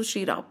connected to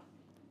Sri Ram.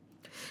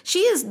 She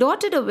is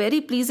not in a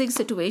very pleasing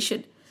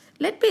situation.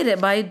 Let me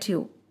remind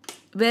you,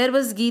 where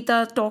was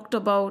Gita talked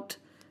about?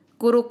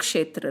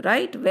 Kurukshetra,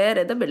 right? Where?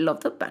 In the middle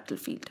of the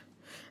battlefield.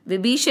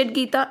 Vibhishan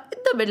Gita in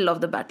the middle of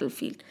the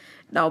battlefield.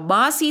 Now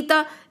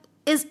Mahasita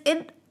is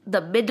in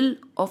the middle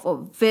of a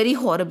very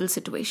horrible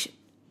situation.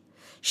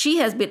 She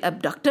has been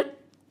abducted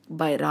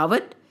by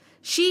Ravan.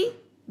 She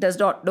does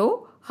not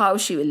know how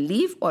she will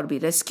leave or be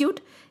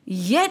rescued.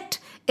 Yet,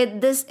 in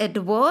this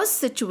adverse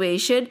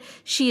situation,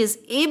 she is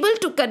able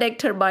to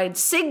connect her mind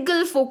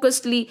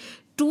single-focusedly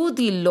to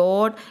the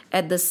Lord.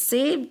 At the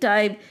same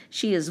time,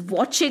 she is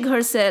watching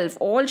herself.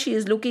 All she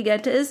is looking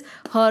at is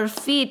her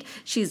feet.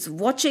 She is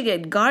watching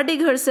and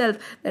guarding herself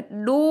that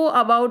no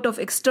amount of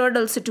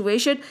external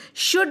situation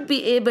should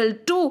be able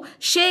to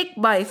shake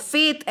my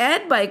faith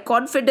and my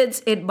confidence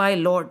in my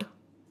Lord.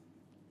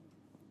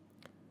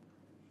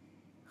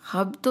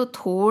 हम तो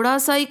थोड़ा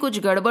सा ही कुछ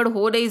गड़बड़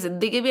हो रही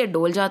जिंदगी में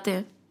डोल जाते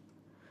हैं.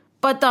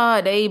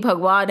 पता नहीं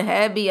भगवान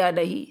है भी या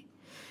नहीं,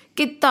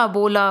 कितना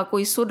बोला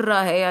कोई सुन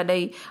रहा है या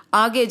नहीं,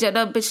 आगे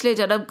जन्म पिछले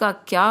जन्म का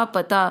क्या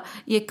पता,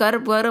 ये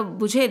कर्म वर्म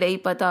मुझे नहीं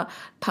पता,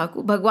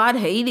 ठाकुर भगवान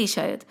है ही नहीं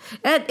शायद.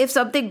 And if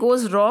something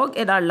goes wrong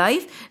in our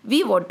life,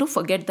 we want to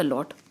forget the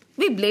lord,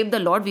 we blame the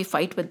lord, we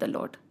fight with the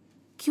lord.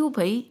 क्यों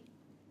भाई?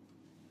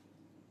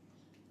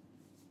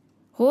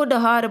 हो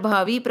नहार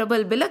भावी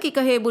प्रबल बिलक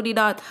कहे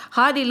मुनिनाथ,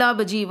 हानि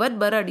लाभ जीवन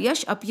मरण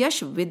यश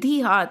अपयश विधि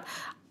हाथ.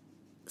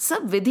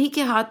 सब विधि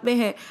के हाथ में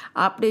है.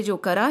 आपने जो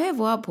करा है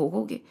वो आप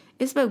भोगोगे.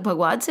 इसमें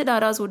भगवान से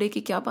नाराज होने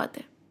की क्या बात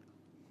है?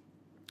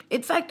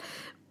 In fact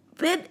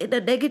when in a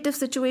negative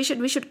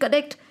situation we should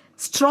connect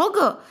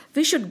stronger.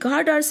 We should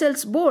guard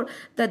ourselves more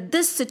that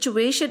this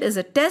situation is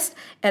a test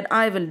and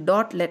I will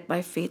not let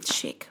my faith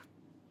shake.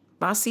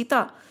 Ma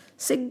Sita,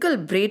 single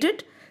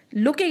braided,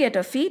 looking at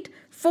her feet,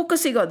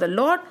 focusing on the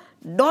Lord,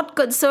 not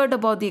concerned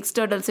about the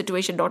external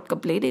situation, not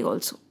complaining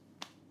also.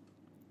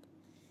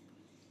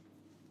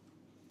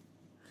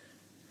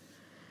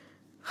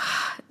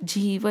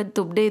 जीवन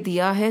तुमने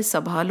दिया है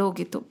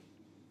संभालोगे तुम,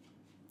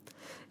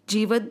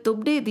 जीवन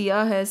तुमने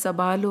दिया है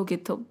संभालोगे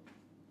तुम,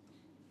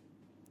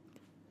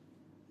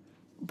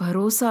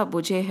 भरोसा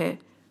मुझे है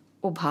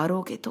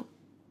उभारोगे तुम.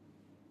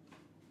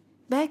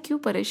 मैं क्यों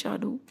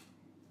परेशान हूं?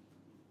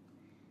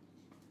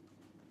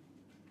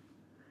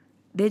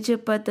 निज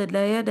पद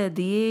नयन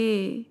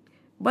दिए,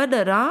 मन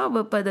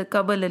राम पद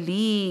कमल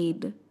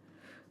लीन,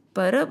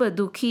 परम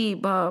दुखी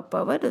मां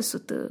पवन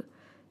सुत,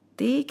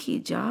 देखी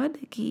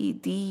जानकी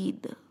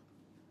दीन.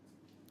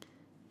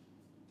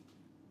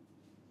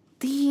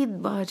 दीन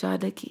मां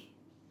जानकी.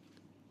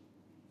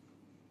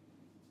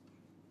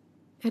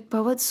 And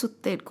पवन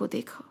सुत ने इनको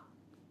देखा.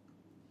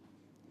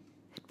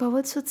 And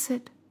पवन सुत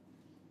said,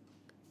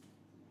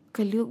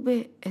 कलयुग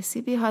में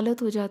ऐसी भी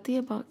हालत हो जाती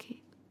है मां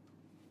की.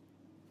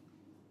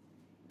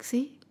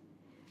 See,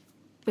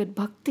 when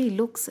Bhakti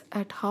looks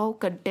at how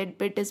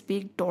contentment is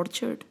being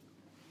tortured,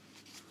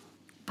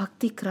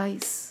 Bhakti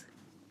cries.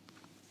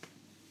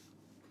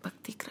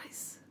 Bhakti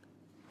cries.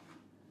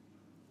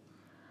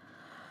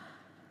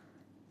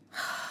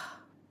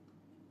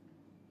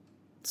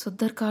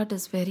 Sundarkand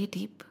is very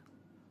deep.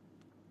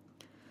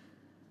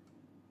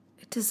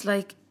 It is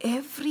like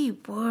every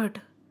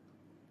word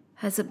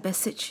has a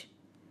message.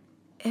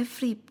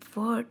 Every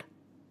word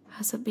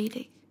has a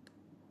meaning.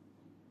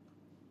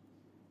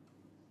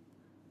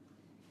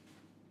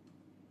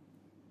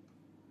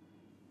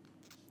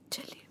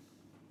 चलिए,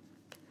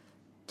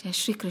 जय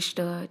श्री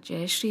कृष्ण,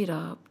 जय श्री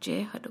राम,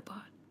 जय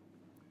हनुमान.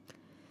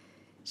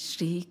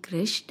 श्री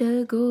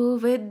कृष्ण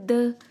गोविंद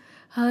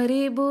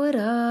हरे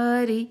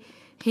मुरारी,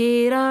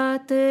 हे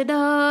रात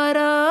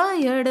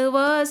नारायण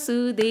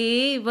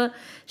वासुदेव,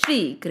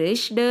 श्री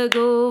कृष्ण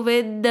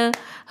गोविंद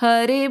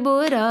हरे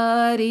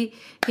मुरारी।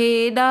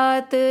 हे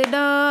नाथ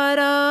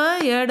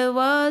नारायण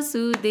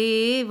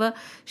वासुदेव,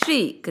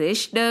 श्री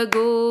कृष्ण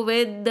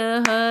गोविंद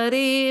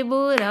हरे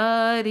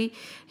मुरारी।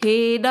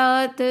 हे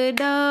नाथ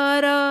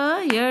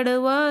नारायण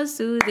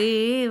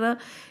वासुदेव,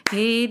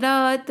 हे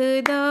नाथ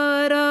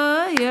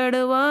नारायण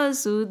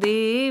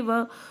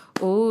वासुदेव।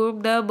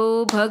 ओम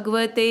नमो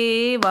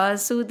भगवते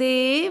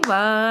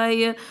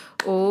वासुदेवाय,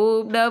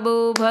 ओम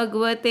नमो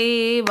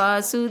भगवते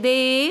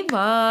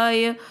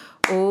वासुदेवाय,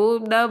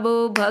 ओम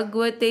नमो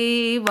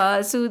भगवते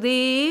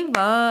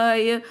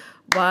वासुदेवाय,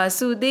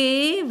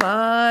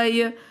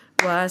 वासुदेवाय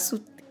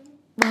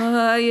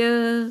वासुदेवाय।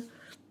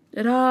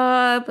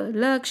 राम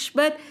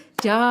लक्ष्मण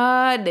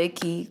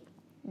जानकी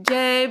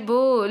जय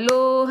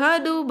बोलो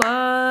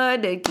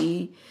हनुमान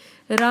की।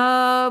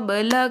 राम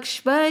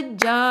लक्ष्मण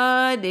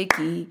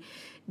जानकी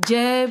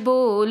जय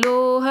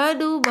बोलो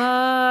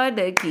हनुमान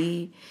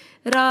की।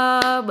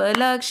 राम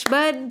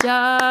लक्ष्मण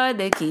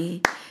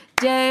जानकी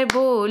जय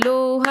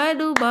बोलो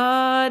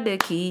हनुमान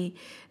की।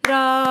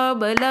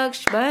 राम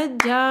लक्ष्मण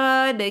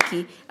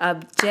जानकी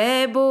अब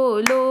जय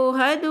बोलो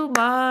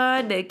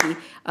हनुमान की।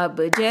 अब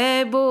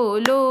जय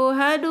बोलो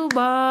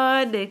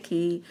हनुमान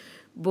की।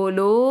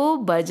 बोलो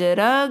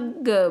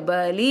बजरंग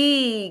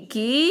बली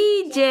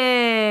की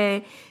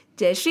जय।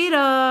 जय श्री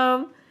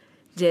राम,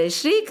 जय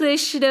श्री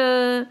कृष्ण,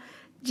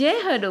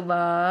 जय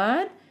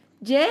हनुमान,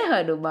 जय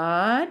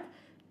हनुमान,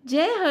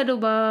 जय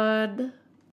हनुमान।